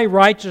 in thy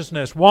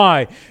righteousness."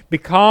 Why?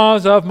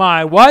 Because of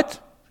my what?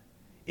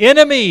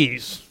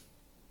 Enemies.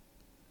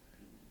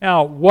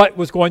 Now, what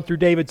was going through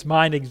David's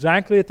mind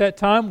exactly at that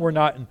time, we're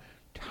not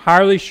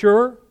entirely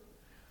sure.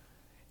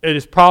 It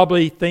is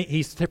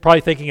he's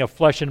probably thinking of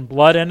flesh and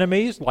blood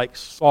enemies like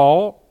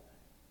Saul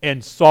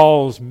and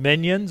Saul's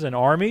minions and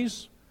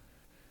armies.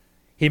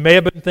 He may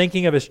have been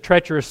thinking of his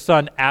treacherous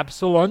son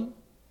Absalom,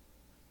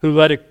 who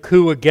led a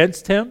coup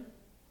against him.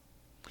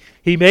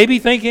 He may be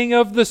thinking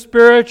of the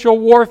spiritual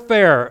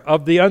warfare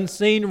of the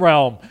unseen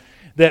realm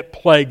that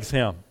plagues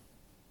him.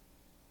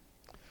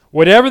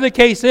 Whatever the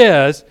case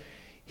is,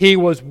 he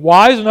was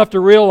wise enough to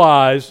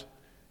realize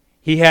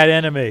he had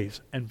enemies.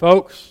 And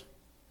folks,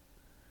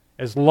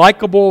 as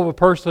likable of a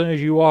person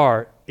as you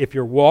are, if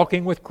you're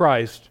walking with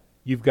Christ,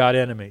 you've got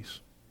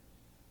enemies.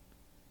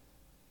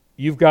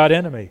 You've got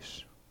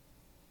enemies.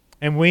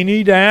 And we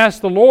need to ask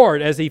the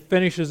Lord, as He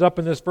finishes up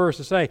in this verse,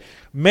 to say,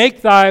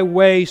 "Make thy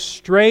way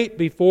straight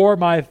before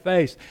my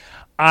face."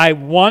 I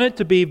want it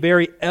to be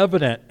very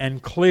evident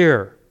and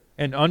clear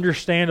and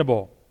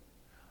understandable,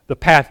 the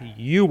path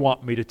you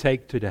want me to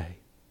take today.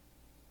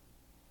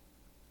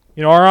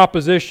 You know, our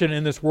opposition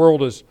in this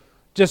world is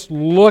just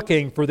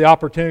looking for the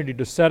opportunity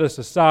to set us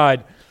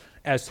aside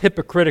as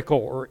hypocritical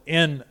or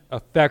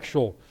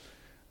ineffectual.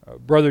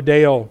 Brother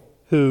Dale,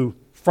 who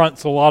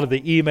fronts a lot of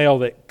the email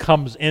that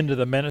comes into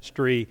the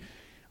ministry,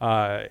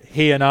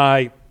 he and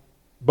I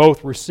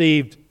both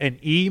received an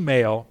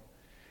email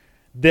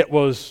that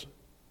was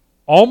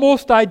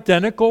almost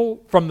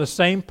identical from the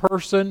same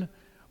person,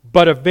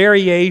 but a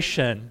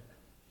variation.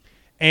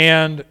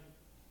 And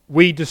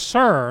we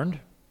discerned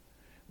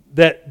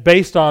that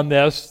based on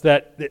this,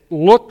 that it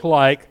looked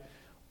like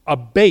a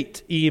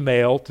bait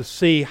email to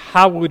see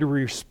how we would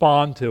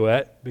respond to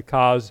it,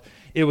 because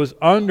it was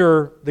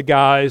under the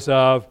guise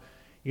of,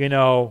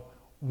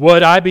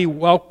 would I be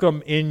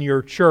welcome in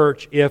your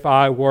church if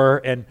I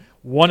were? And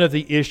one of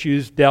the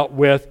issues dealt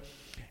with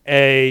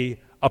a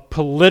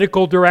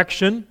political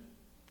direction,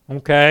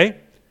 okay?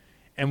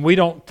 And we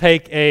don't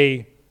take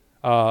a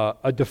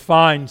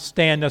defined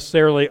stand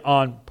necessarily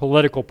on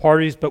political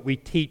parties, but we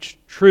teach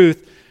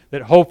truth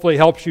that hopefully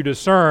helps you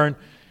discern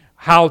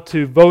how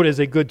to vote as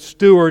a good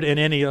steward in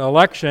any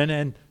election.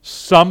 And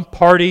some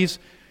parties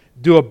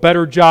do a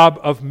better job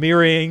of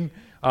mirroring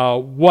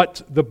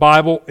what the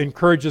Bible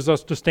encourages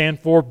us to stand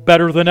for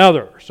better than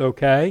others,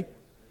 okay?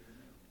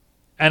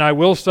 And I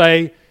will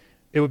say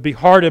it would be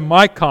hard in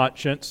my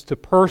conscience to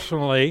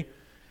personally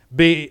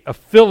be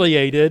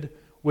affiliated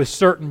with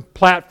certain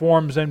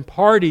platforms and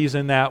parties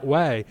in that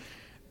way.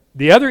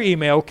 The other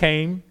email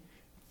came,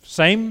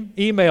 same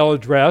email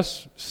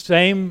address,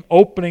 same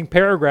opening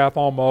paragraph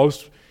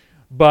almost,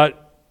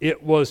 but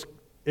it was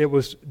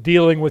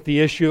dealing with the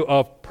issue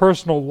of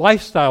personal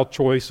lifestyle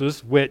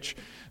choices, which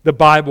the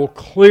Bible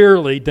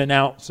clearly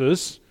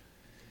denounces,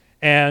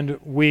 and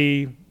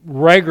we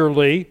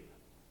regularly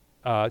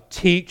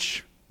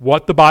teach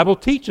what the Bible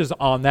teaches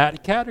on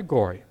that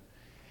category.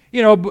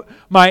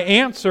 My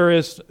answer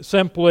is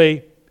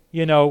simply,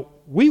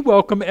 we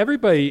welcome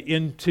everybody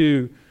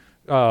into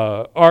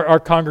our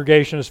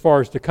congregation as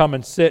far as to come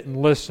and sit and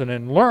listen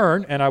and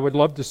learn, and I would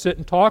love to sit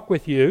and talk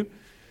with you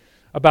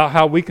about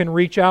how we can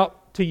reach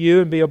out to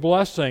you and be a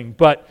blessing.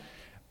 But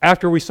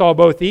after we saw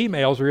both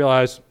emails, we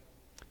realized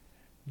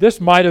this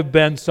might have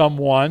been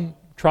someone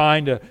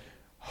trying to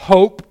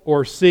hope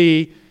or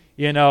see,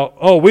 we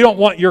don't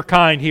want your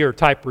kind here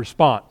type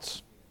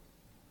response.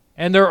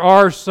 And there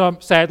are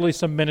sadly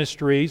some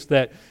ministries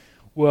that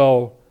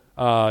will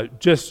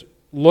just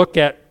look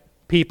at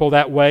people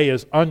that way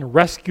as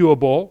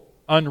unrescuable,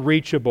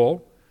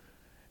 unreachable,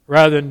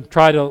 rather than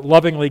try to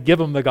lovingly give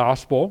them the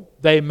gospel.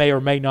 They may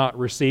or may not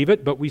receive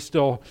it, but we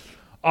still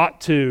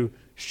ought to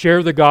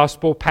share the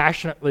gospel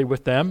passionately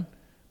with them,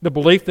 the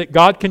belief that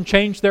God can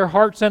change their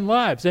hearts and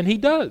lives, and He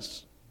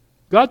does.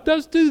 God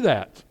does do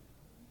that.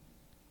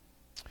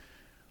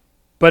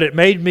 But it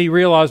made me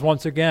realize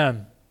once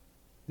again,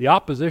 the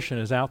opposition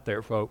is out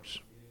there, folks.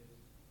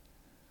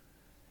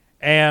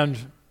 And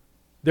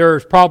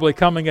there's probably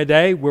coming a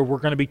day where we're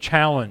going to be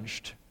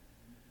challenged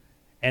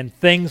and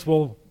things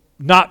will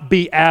not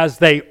be as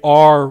they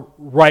are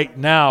right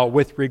now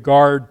with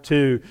regard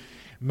to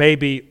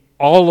maybe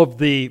all of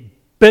the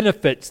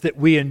benefits that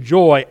we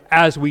enjoy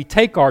as we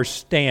take our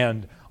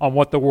stand on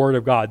what the Word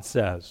of God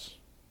says.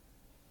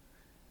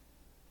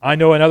 I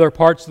know in other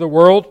parts of the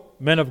world,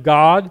 men of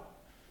God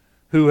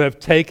who have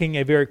taken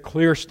a very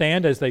clear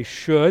stand, as they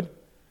should,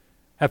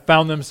 have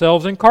found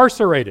themselves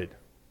incarcerated,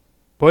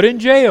 put in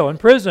jail, in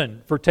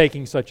prison for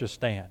taking such a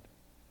stand.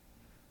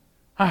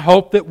 I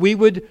hope that we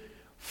would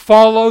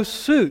follow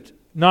suit,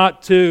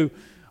 not to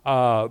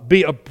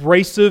be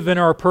abrasive in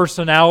our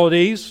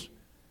personalities.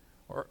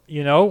 Or,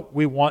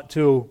 we want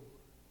to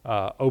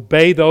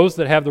obey those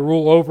that have the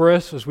rule over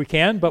us as we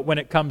can, but when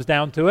it comes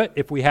down to it,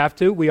 if we have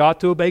to, we ought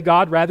to obey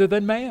God rather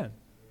than man.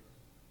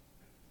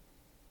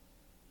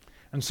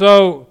 And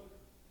so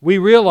we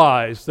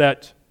realize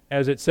that,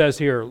 as it says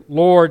here,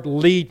 Lord,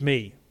 lead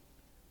me.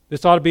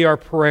 This ought to be our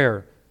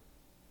prayer.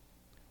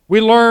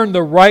 We learn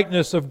the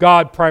rightness of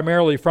God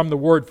primarily from the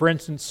Word. For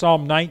instance,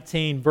 Psalm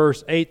 19,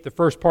 verse 8, the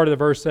first part of the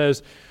verse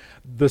says,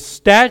 the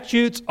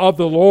statutes of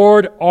the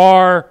Lord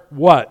are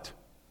what?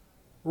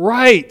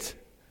 Right.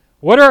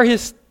 What are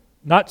His,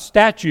 not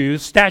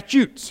statues,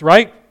 statutes,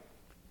 right?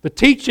 The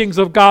teachings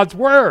of God's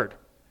Word.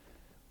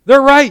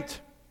 They're right.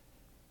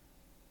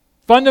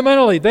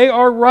 Fundamentally, they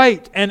are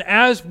right. And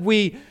as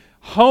we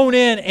hone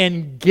in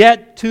and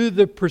get to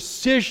the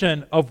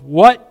precision of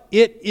what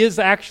it is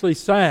actually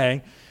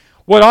saying,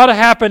 what ought to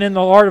happen in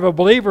the heart of a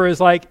believer is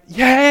like,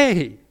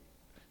 yay,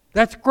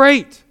 that's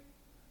great.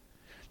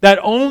 That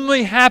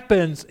only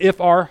happens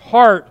if our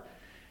heart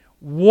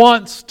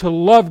wants to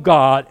love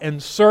God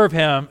and serve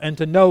Him and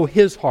to know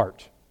His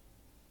heart.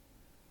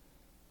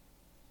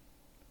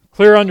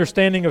 Clear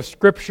understanding of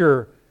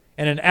Scripture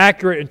and an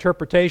accurate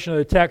interpretation of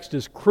the text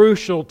is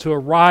crucial to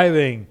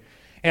arriving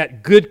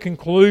at good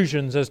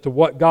conclusions as to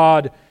what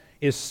God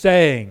is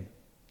saying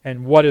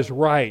and what is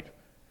right.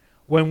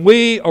 When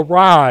we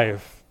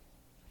arrive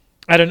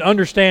at an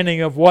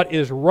understanding of what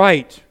is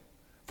right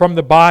from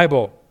the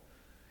Bible,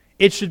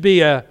 it should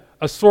be a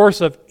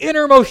source of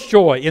innermost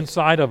joy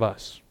inside of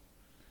us.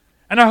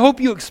 And I hope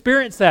you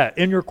experience that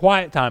in your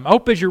quiet time. I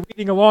hope as you're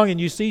reading along and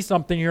you see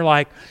something, you're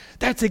like,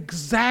 that's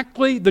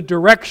exactly the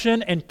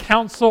direction and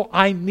counsel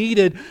I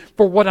needed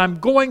for what I'm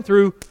going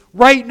through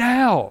right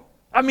now.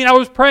 I mean, I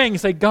was praying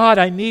and say, God,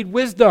 I need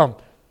wisdom.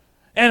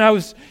 And I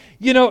was,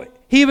 He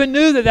even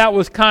knew that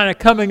was kind of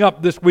coming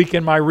up this week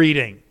in my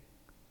reading.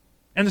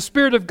 And the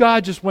Spirit of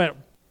God just went,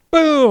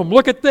 boom,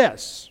 look at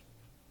this.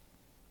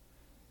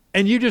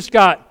 And you just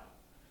got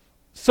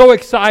so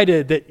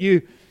excited that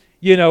you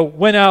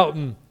went out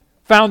and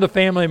found a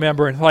family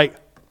member and like,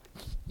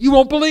 you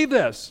won't believe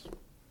this.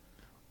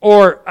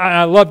 Or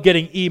I love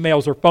getting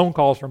emails or phone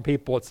calls from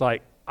people. It's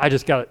like,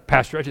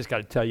 Pastor, I just got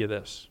to tell you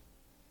this.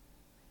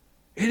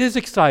 It is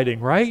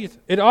exciting, right?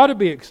 It ought to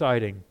be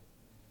exciting.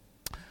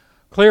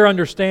 Clear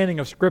understanding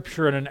of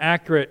Scripture and an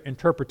accurate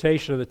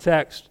interpretation of the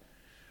text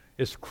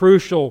is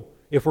crucial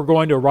if we're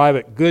going to arrive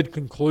at good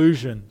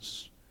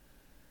conclusions.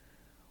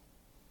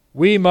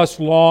 We must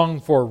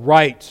long for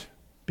right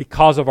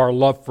because of our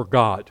love for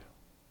God.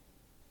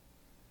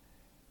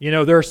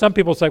 There are some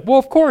people who say, well,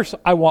 of course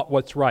I want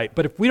what's right.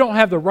 But if we don't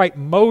have the right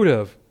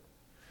motive,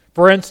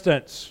 for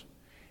instance,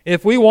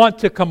 if we want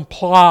to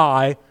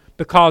comply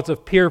because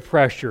of peer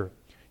pressure,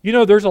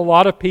 there's a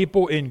lot of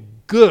people in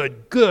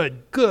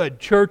good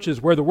churches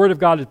where the Word of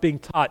God is being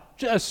taught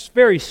just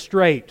very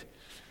straight.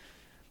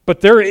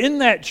 But they're in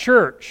that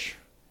church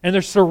and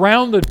they're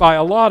surrounded by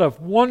a lot of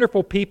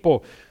wonderful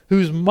people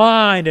whose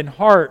mind and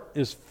heart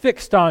is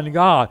fixed on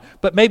God.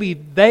 But maybe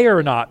they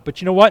are not. But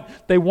you know what?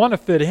 They want to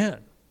fit in.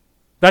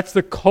 That's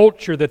the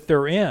culture that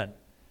they're in.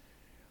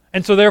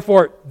 And so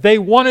therefore, they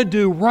want to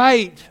do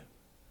right,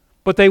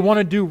 but they want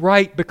to do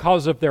right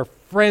because of their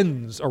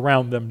friends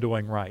around them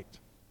doing right.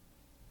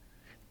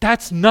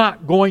 That's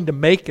not going to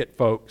make it,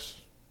 folks.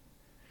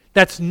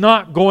 That's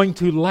not going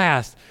to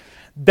last.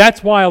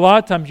 That's why a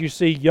lot of times you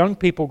see young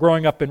people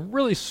growing up in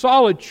really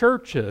solid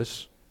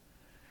churches,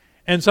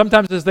 and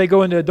sometimes as they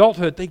go into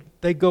adulthood,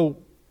 they go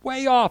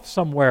way off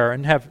somewhere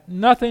and have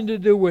nothing to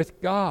do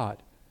with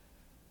God.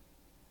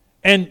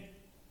 And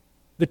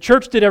the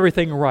church did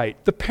everything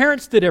right. The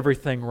parents did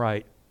everything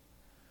right.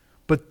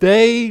 But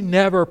they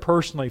never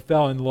personally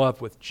fell in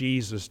love with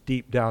Jesus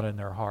deep down in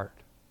their heart.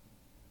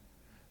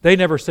 They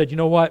never said, you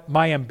know what,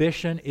 my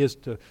ambition is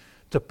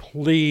to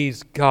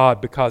please God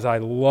because I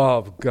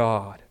love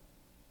God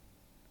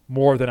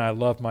more than I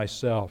love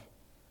myself.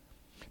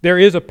 There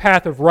is a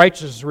path of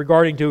righteousness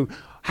regarding to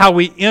how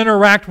we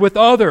interact with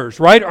others,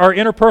 right? Our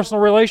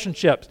interpersonal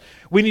relationships.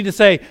 We need to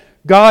say,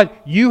 God,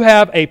 you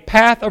have a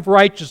path of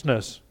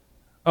righteousness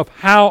of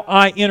how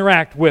I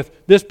interact with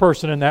this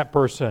person and that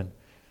person.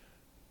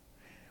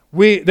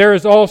 There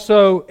is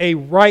also a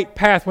right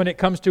path when it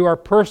comes to our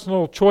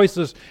personal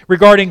choices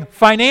regarding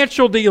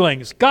financial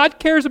dealings. God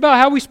cares about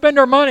how we spend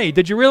our money.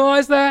 Did you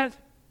realize that?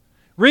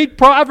 Read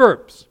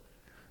Proverbs.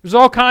 There's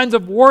all kinds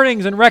of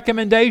warnings and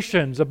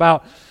recommendations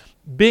about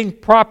being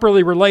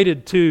properly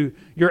related to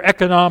your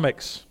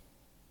economics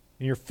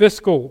and your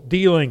fiscal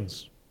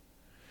dealings.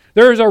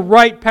 There is a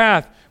right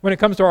path when it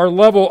comes to our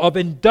level of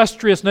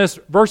industriousness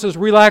versus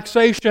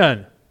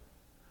relaxation.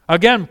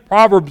 Again,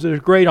 Proverbs is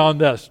great on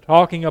this,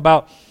 talking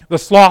about the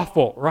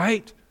slothful,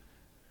 right?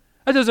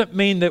 That doesn't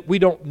mean that we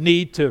don't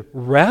need to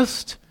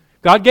rest.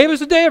 God gave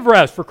us a day of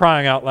rest, for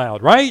crying out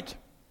loud, right?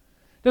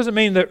 Doesn't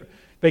mean that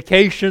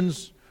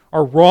vacations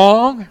are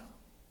wrong,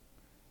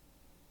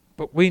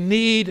 but we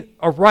need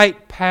a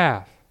right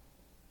path.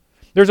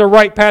 There's a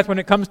right path when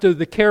it comes to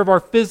the care of our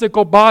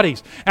physical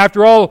bodies.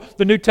 After all,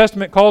 the New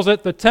Testament calls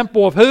it the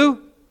temple of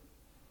who?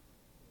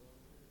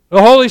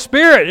 The Holy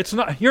Spirit.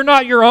 You're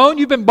not your own.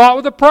 You've been bought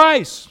with a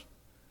price.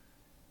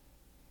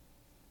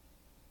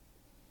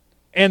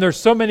 And there's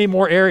so many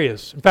more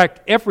areas. In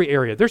fact, every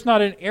area. There's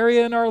not an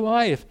area in our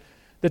life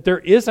that there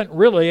isn't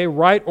really a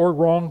right or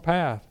wrong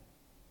path.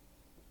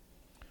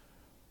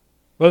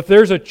 But if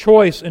there's a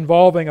choice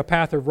involving a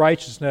path of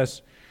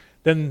righteousness,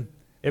 then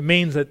it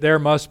means that there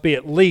must be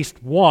at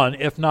least one,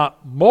 if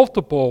not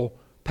multiple,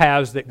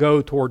 paths that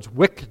go towards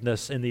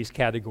wickedness in these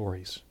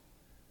categories.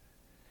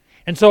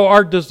 And so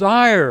our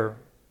desire,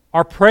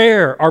 our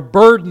prayer, our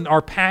burden,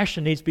 our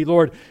passion needs to be,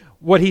 Lord,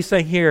 what He's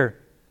saying here,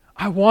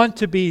 I want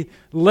to be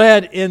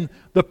led in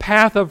the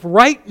path of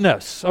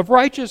rightness, of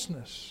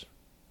righteousness.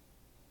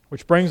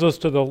 Which brings us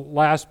to the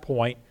last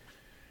point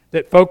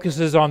that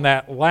focuses on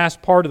that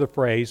last part of the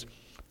phrase,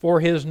 for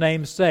His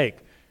name's sake.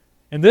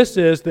 And this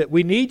is that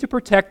we need to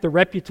protect the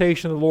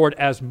reputation of the Lord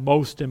as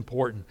most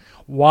important.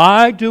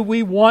 Why do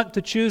we want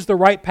to choose the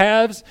right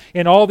paths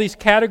in all these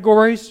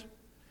categories?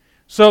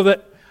 So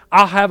that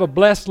I'll have a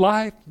blessed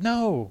life?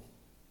 No.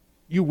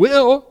 You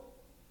will.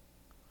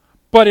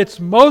 But it's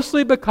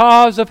mostly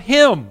because of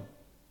Him.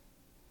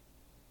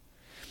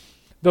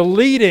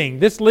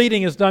 This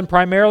leading is done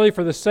primarily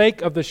for the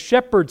sake of the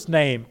shepherd's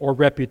name or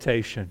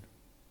reputation.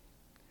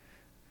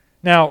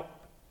 Now,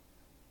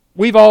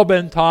 we've all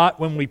been taught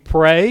when we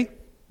pray,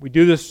 we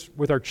do this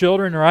with our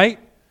children, right?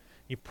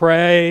 You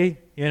pray,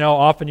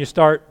 often you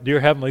start, Dear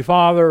Heavenly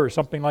Father, or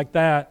something like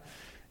that,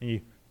 and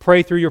you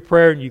pray through your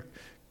prayer, and you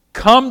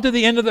come to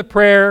the end of the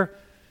prayer,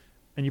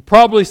 and you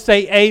probably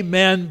say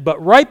amen,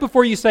 but right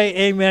before you say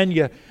amen,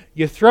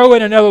 you throw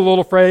in another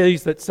little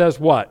phrase that says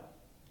what?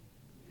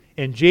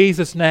 In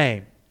Jesus'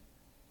 name.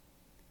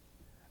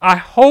 I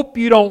hope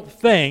you don't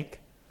think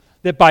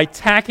that by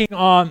tacking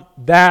on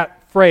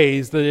that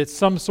phrase that it's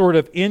some sort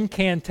of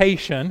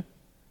incantation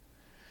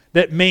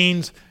that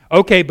means,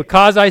 okay,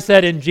 because I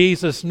said in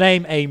Jesus'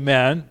 name,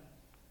 amen,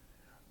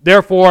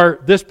 therefore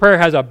this prayer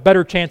has a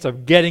better chance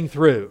of getting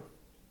through.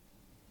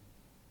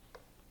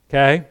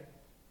 Okay?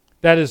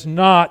 That is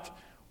not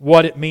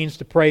what it means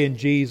to pray in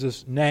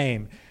Jesus'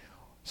 name.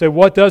 So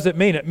what does it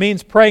mean? It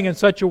means praying in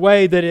such a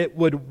way that it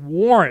would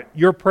warrant,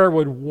 your prayer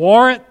would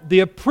warrant the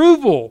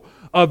approval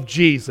of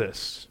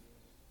Jesus.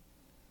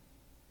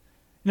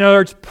 In other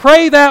words,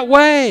 pray that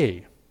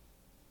way.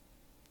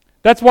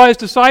 That's why His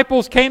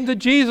disciples came to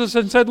Jesus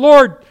and said,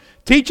 Lord,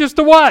 teach us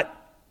to what?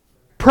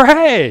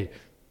 Pray.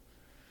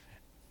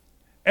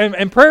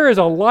 And prayer is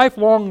a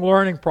lifelong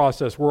learning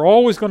process. We're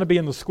always going to be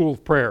in the school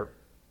of prayer.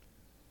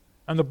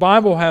 And the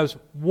Bible has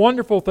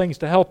wonderful things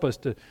to help us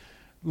to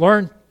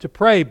learn to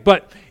pray.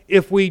 But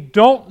if we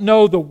don't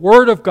know the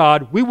Word of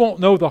God, we won't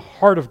know the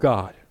heart of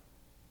God.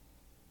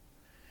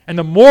 And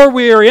the more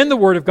we are in the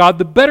Word of God,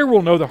 the better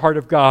we'll know the heart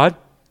of God.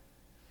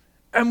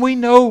 And we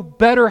know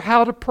better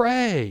how to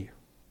pray.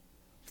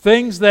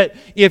 Things that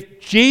if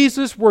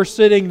Jesus were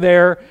sitting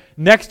there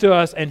next to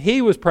us and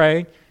He was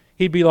praying,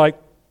 He'd be like,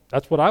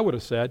 that's what I would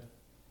have said.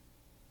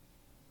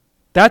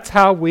 That's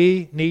how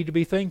we need to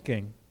be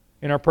thinking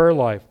in our prayer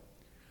life.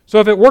 So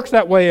if it works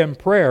that way in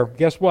prayer,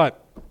 guess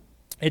what?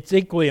 It's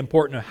equally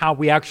important how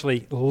we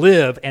actually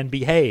live and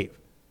behave.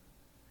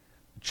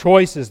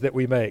 Choices that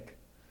we make.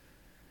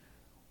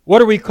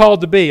 What are we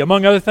called to be?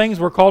 Among other things,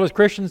 we're called as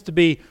Christians to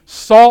be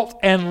salt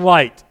and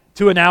light.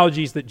 Two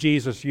analogies that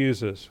Jesus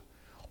uses.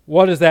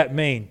 What does that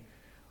mean?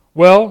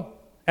 Well,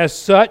 as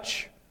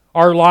such,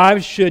 our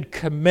lives should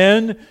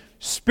commend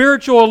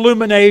spiritual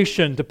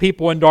illumination to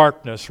people in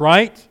darkness,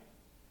 right?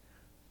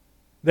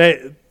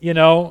 They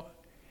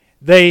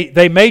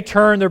may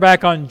turn their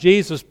back on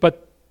Jesus,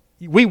 but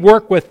we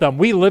work with them.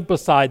 We live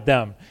beside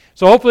them.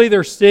 So hopefully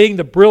they're seeing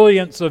the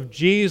brilliance of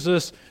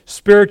Jesus'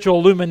 spiritual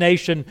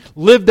illumination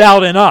lived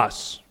out in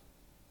us.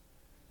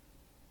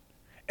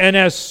 And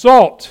as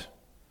salt,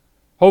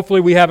 hopefully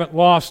we haven't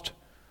lost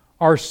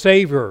our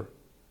savor.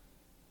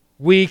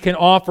 We can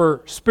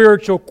offer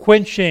spiritual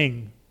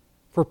quenching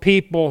for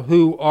people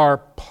who are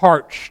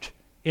parched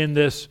in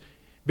this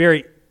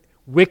very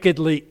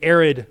wickedly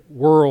arid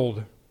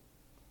world.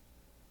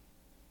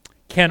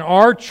 Can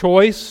our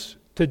choice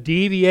to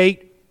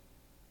deviate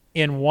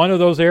in one of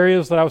those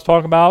areas that I was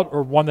talking about,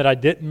 or one that I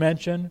didn't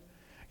mention,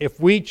 if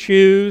we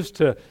choose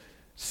to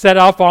set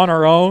off on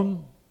our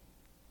own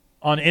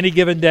on any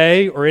given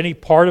day or any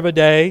part of a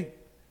day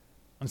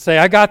and say,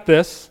 I got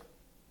this.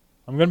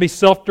 I'm going to be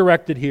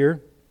self-directed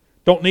here.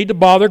 Don't need to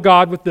bother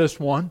God with this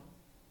one.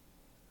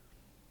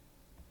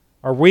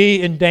 Are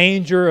we in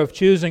danger of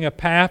choosing a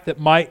path that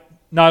might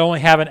not only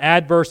have an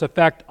adverse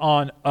effect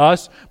on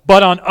us,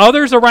 but on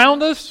others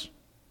around us?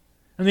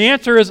 And the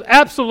answer is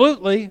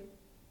absolutely.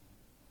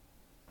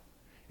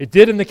 It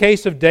did in the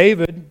case of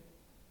David.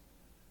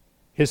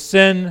 His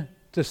sin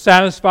to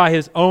satisfy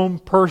his own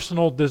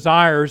personal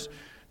desires.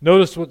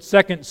 Notice what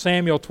 2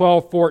 Samuel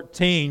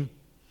 12:14.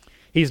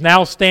 He's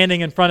now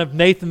standing in front of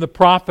Nathan the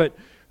prophet,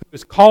 who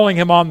is calling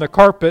him on the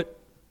carpet,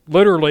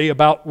 literally,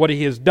 about what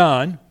he has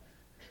done.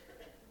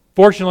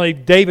 Fortunately,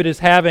 David is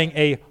having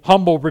a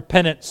humble,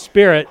 repentant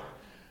spirit,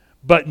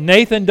 but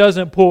Nathan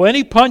doesn't pull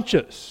any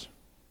punches.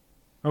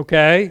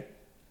 Okay?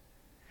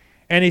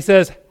 And he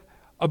says,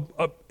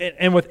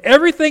 and with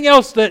everything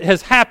else that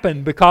has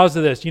happened because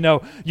of this,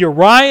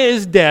 Uriah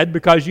is dead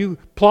because you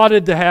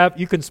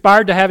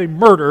conspired to have him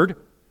murdered.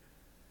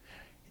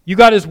 You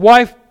got his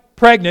wife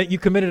pregnant, you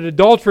committed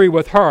adultery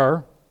with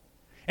her.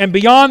 And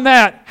beyond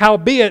that,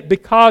 howbeit,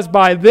 because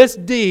by this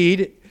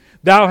deed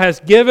thou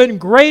hast given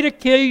great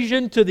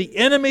occasion to the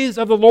enemies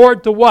of the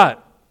Lord to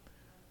what?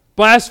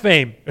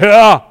 Blaspheme.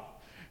 Yeah.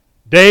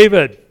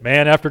 David,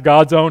 man after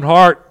God's own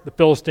heart, the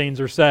Philistines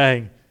are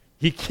saying.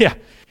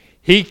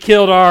 He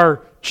killed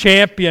our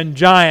champion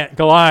giant,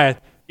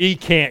 Goliath. He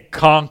can't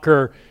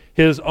conquer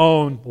his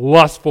own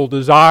lustful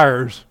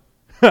desires.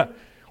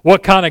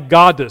 What kind of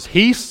God does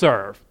he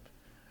serve?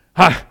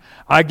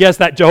 I guess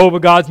that Jehovah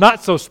God's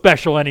not so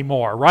special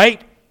anymore,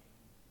 right?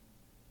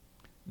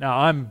 Now,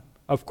 I'm,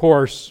 of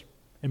course,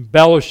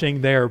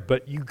 embellishing there,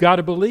 but you got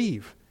to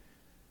believe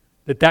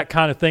that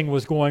kind of thing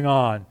was going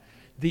on.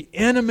 The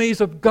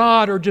enemies of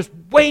God are just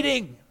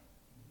waiting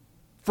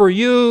for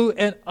you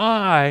and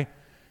I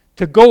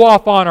to go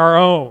off on our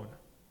own.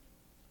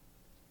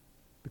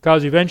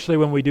 Because eventually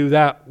when we do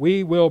that,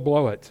 we will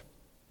blow it.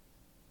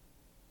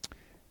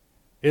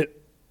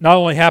 It not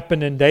only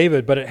happened in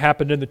David, but it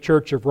happened in the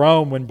Church of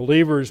Rome when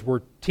believers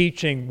were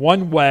teaching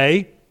one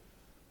way.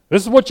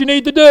 This is what you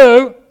need to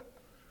do.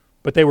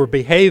 But they were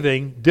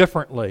behaving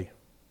differently.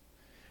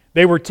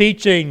 They were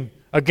teaching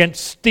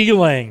against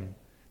stealing.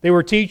 They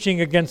were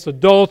teaching against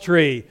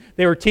adultery.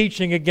 They were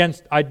teaching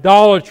against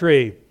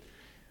idolatry.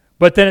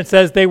 But then it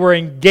says they were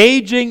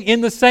engaging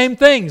in the same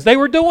things. They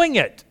were doing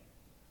it.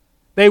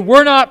 They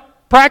were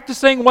not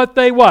practicing what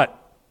they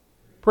what?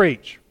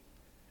 Preach.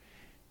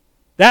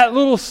 That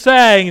little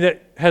saying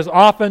that has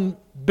often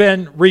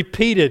been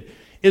repeated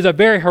is a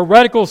very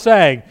heretical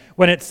saying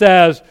when it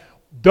says,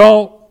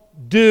 don't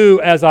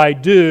do as I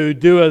do,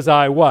 do as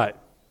I what?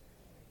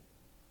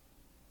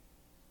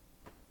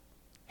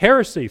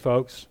 Heresy,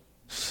 folks.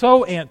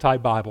 So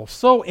anti-Bible,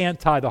 so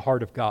anti the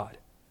heart of God.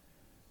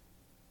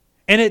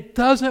 And it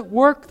doesn't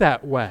work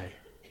that way.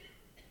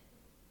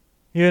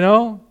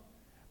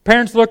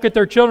 Parents look at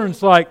their children and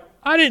it's like,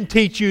 I didn't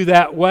teach you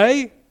that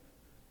way.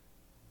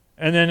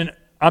 And then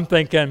I'm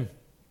thinking,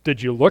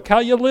 did you look how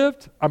you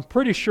lived? I'm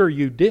pretty sure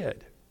you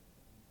did.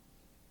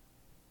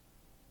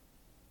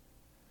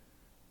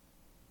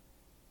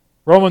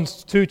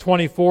 Romans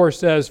 2:24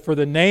 says, for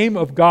the name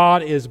of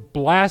God is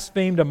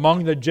blasphemed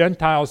among the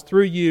Gentiles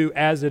through you,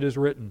 as it is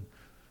written.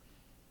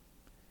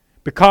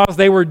 Because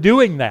they were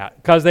doing that.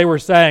 Because they were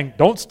saying,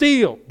 don't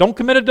steal, don't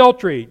commit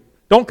adultery,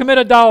 don't commit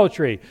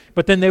idolatry.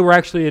 But then they were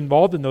actually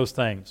involved in those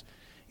things.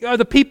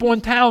 The people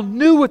in town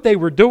knew what they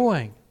were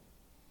doing.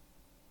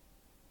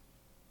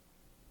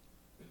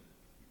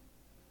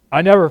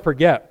 I never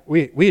forget,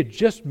 we had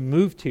just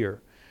moved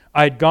here.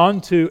 I had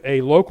gone to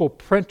a local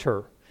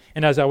printer,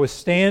 and as I was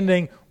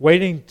standing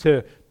waiting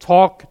to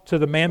talk to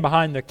the man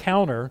behind the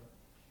counter,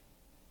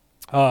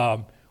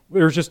 there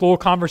was just a little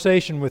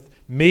conversation with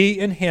me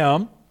and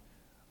him,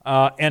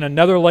 and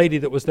another lady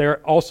that was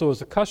there also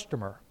as a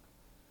customer.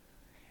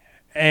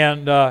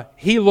 And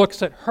he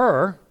looks at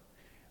her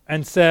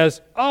and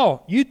says,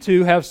 oh, you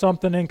two have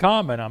something in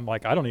common. I'm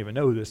like, I don't even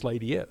know who this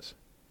lady is.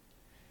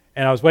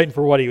 And I was waiting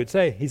for what he would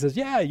say. He says,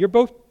 yeah, you're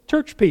both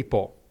church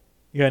people.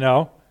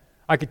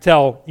 I could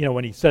tell,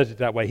 when he says it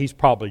that way, he's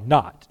probably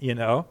not,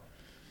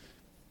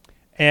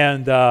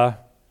 And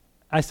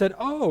I said,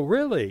 oh,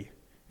 really?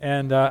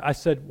 And I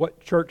said,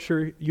 what church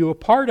are you a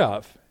part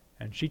of?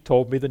 And she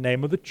told me the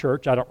name of the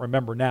church. I don't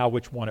remember now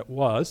which one it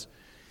was.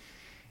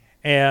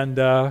 And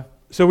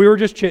so we were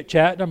just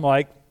chit-chatting. I'm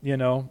like,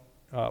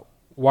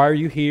 why are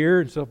you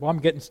here? And so, well, I'm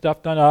getting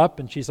stuff done up.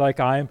 And she's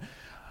like,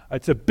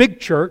 it's a big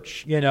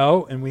church,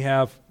 and we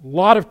have a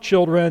lot of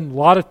children, a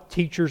lot of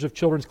teachers of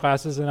children's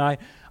classes, and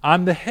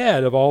I'm the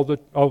head of all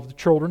the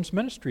children's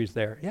ministries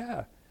there.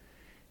 Yeah.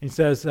 He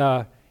says,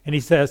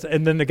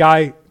 and then the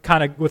guy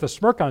kind of with a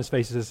smirk on his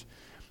face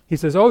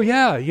says, oh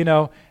yeah,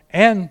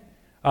 and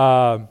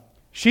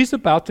she's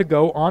about to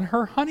go on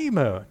her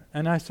honeymoon.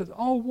 And I said,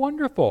 oh,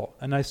 wonderful.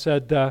 And I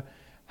said,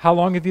 how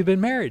long have you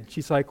been married?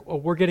 She's like, well,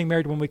 we're getting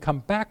married when we come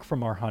back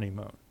from our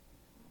honeymoon.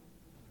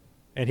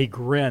 And he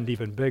grinned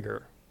even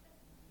bigger.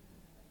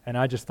 And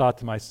I just thought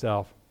to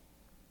myself,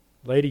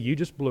 lady, you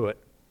just blew it.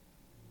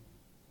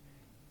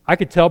 I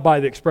could tell by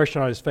the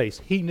expression on his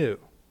face, he knew.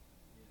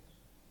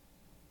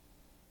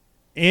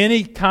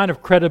 Any kind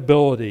of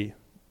credibility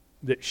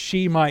that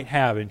she might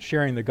have in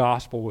sharing the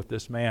gospel with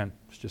this man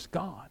was just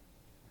gone.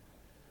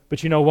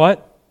 But you know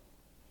what?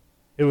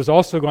 It was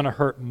also going to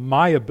hurt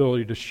my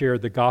ability to share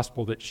the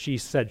gospel that she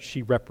said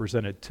she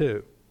represented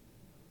too.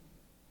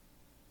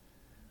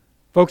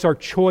 Folks, our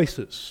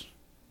choices,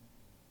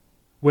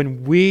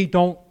 when we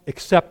don't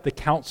accept the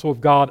counsel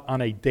of God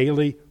on a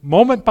daily,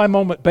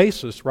 moment-by-moment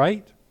basis,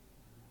 right?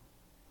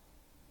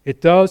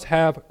 It does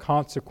have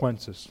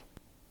consequences.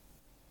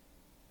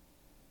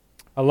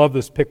 I love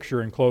this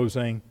picture in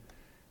closing.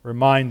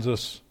 Reminds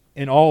us,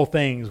 in all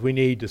things, we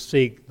need to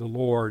seek the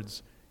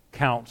Lord's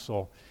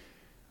counsel.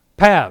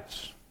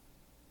 Paths.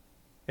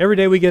 Every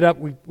day we get up,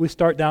 we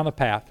start down the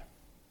path.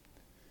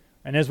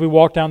 And as we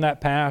walk down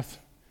that path,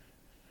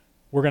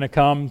 we're going to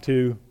come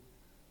to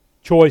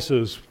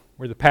choices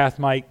where the path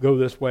might go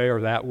this way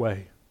or that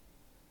way.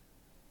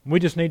 We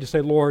just need to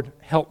say, Lord,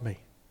 help me.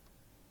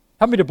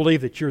 Help me to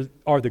believe that you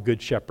are the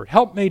good shepherd.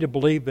 Help me to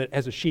believe that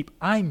as a sheep,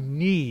 I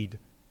need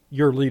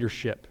your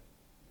leadership.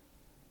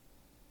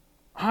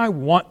 I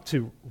want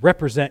to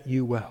represent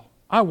you well.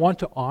 I want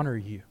to honor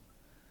you.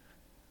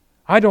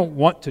 I don't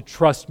want to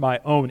trust my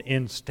own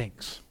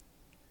instincts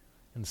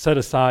and set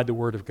aside the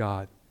Word of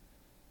God.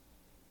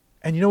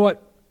 And you know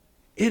what?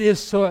 It is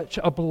such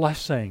a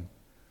blessing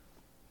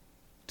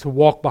to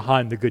walk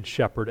behind the Good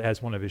Shepherd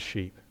as one of His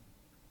sheep.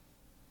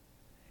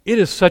 It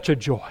is such a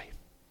joy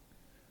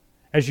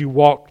as you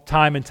walk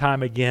time and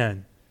time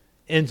again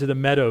into the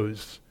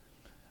meadows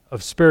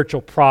of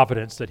spiritual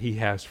providence that He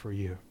has for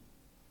you.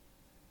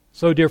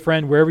 So, dear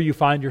friend, wherever you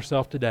find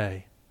yourself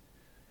today,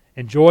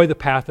 enjoy the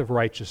path of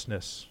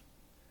righteousness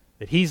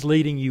that He's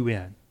leading you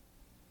in,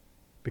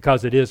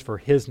 because it is for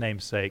His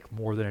name's sake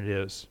more than it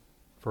is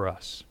for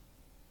us.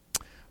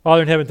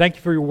 Father in heaven, thank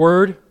you for your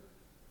word.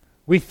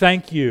 We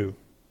thank you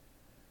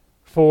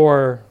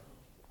for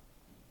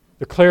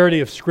the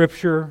clarity of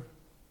Scripture.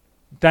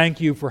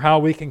 Thank you for how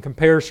we can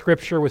compare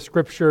Scripture with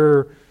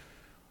Scripture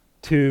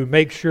to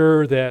make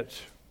sure that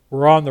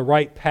we're on the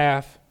right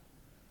path,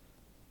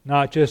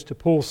 not just to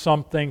pull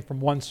something from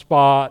one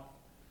spot,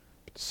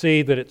 but to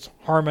see that it's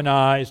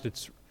harmonized,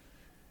 it's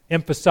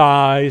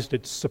emphasized,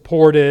 it's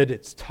supported,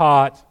 it's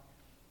taught.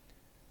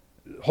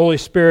 Holy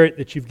Spirit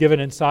that you've given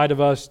inside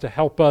of us to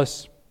help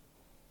us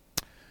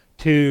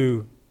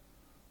to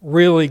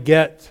really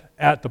get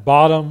at the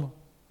bottom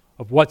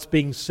of what's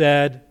being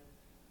said,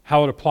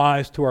 how it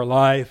applies to our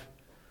life.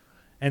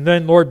 And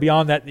then, Lord,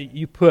 beyond that, that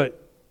you put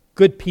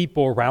good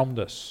people around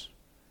us,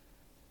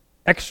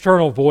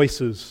 external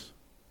voices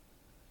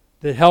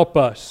that help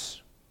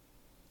us,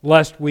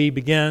 lest we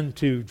begin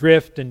to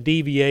drift and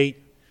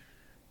deviate.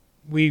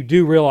 We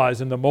do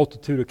realize in the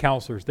multitude of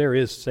counselors there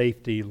is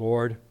safety,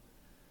 Lord.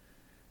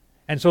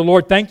 And so,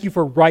 Lord, thank you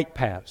for right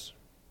paths.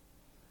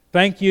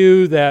 Thank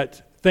you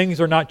that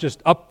things are not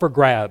just up for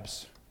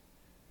grabs,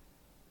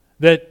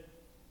 that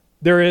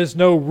there is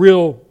no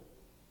real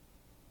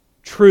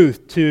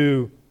truth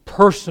to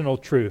personal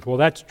truth. Well,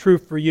 that's true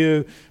for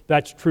you,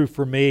 that's true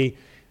for me.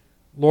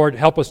 Lord,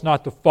 help us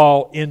not to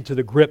fall into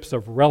the grips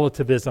of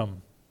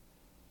relativism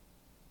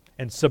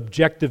and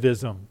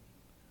subjectivism.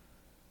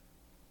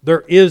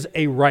 There is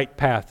a right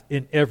path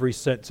in every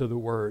sense of the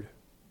word.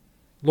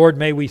 Lord,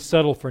 may we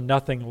settle for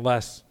nothing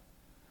less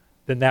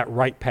than that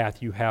right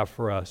path you have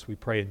for us. We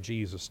pray in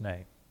Jesus'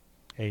 name.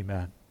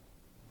 Amen.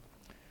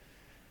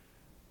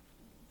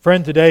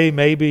 Friend, today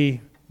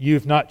maybe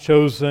you've not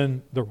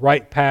chosen the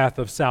right path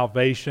of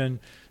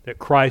salvation that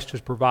Christ has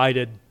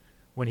provided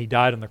when He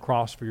died on the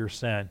cross for your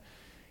sin.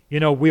 You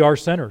know, we are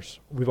sinners.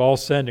 We've all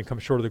sinned and come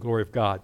short of the glory of God.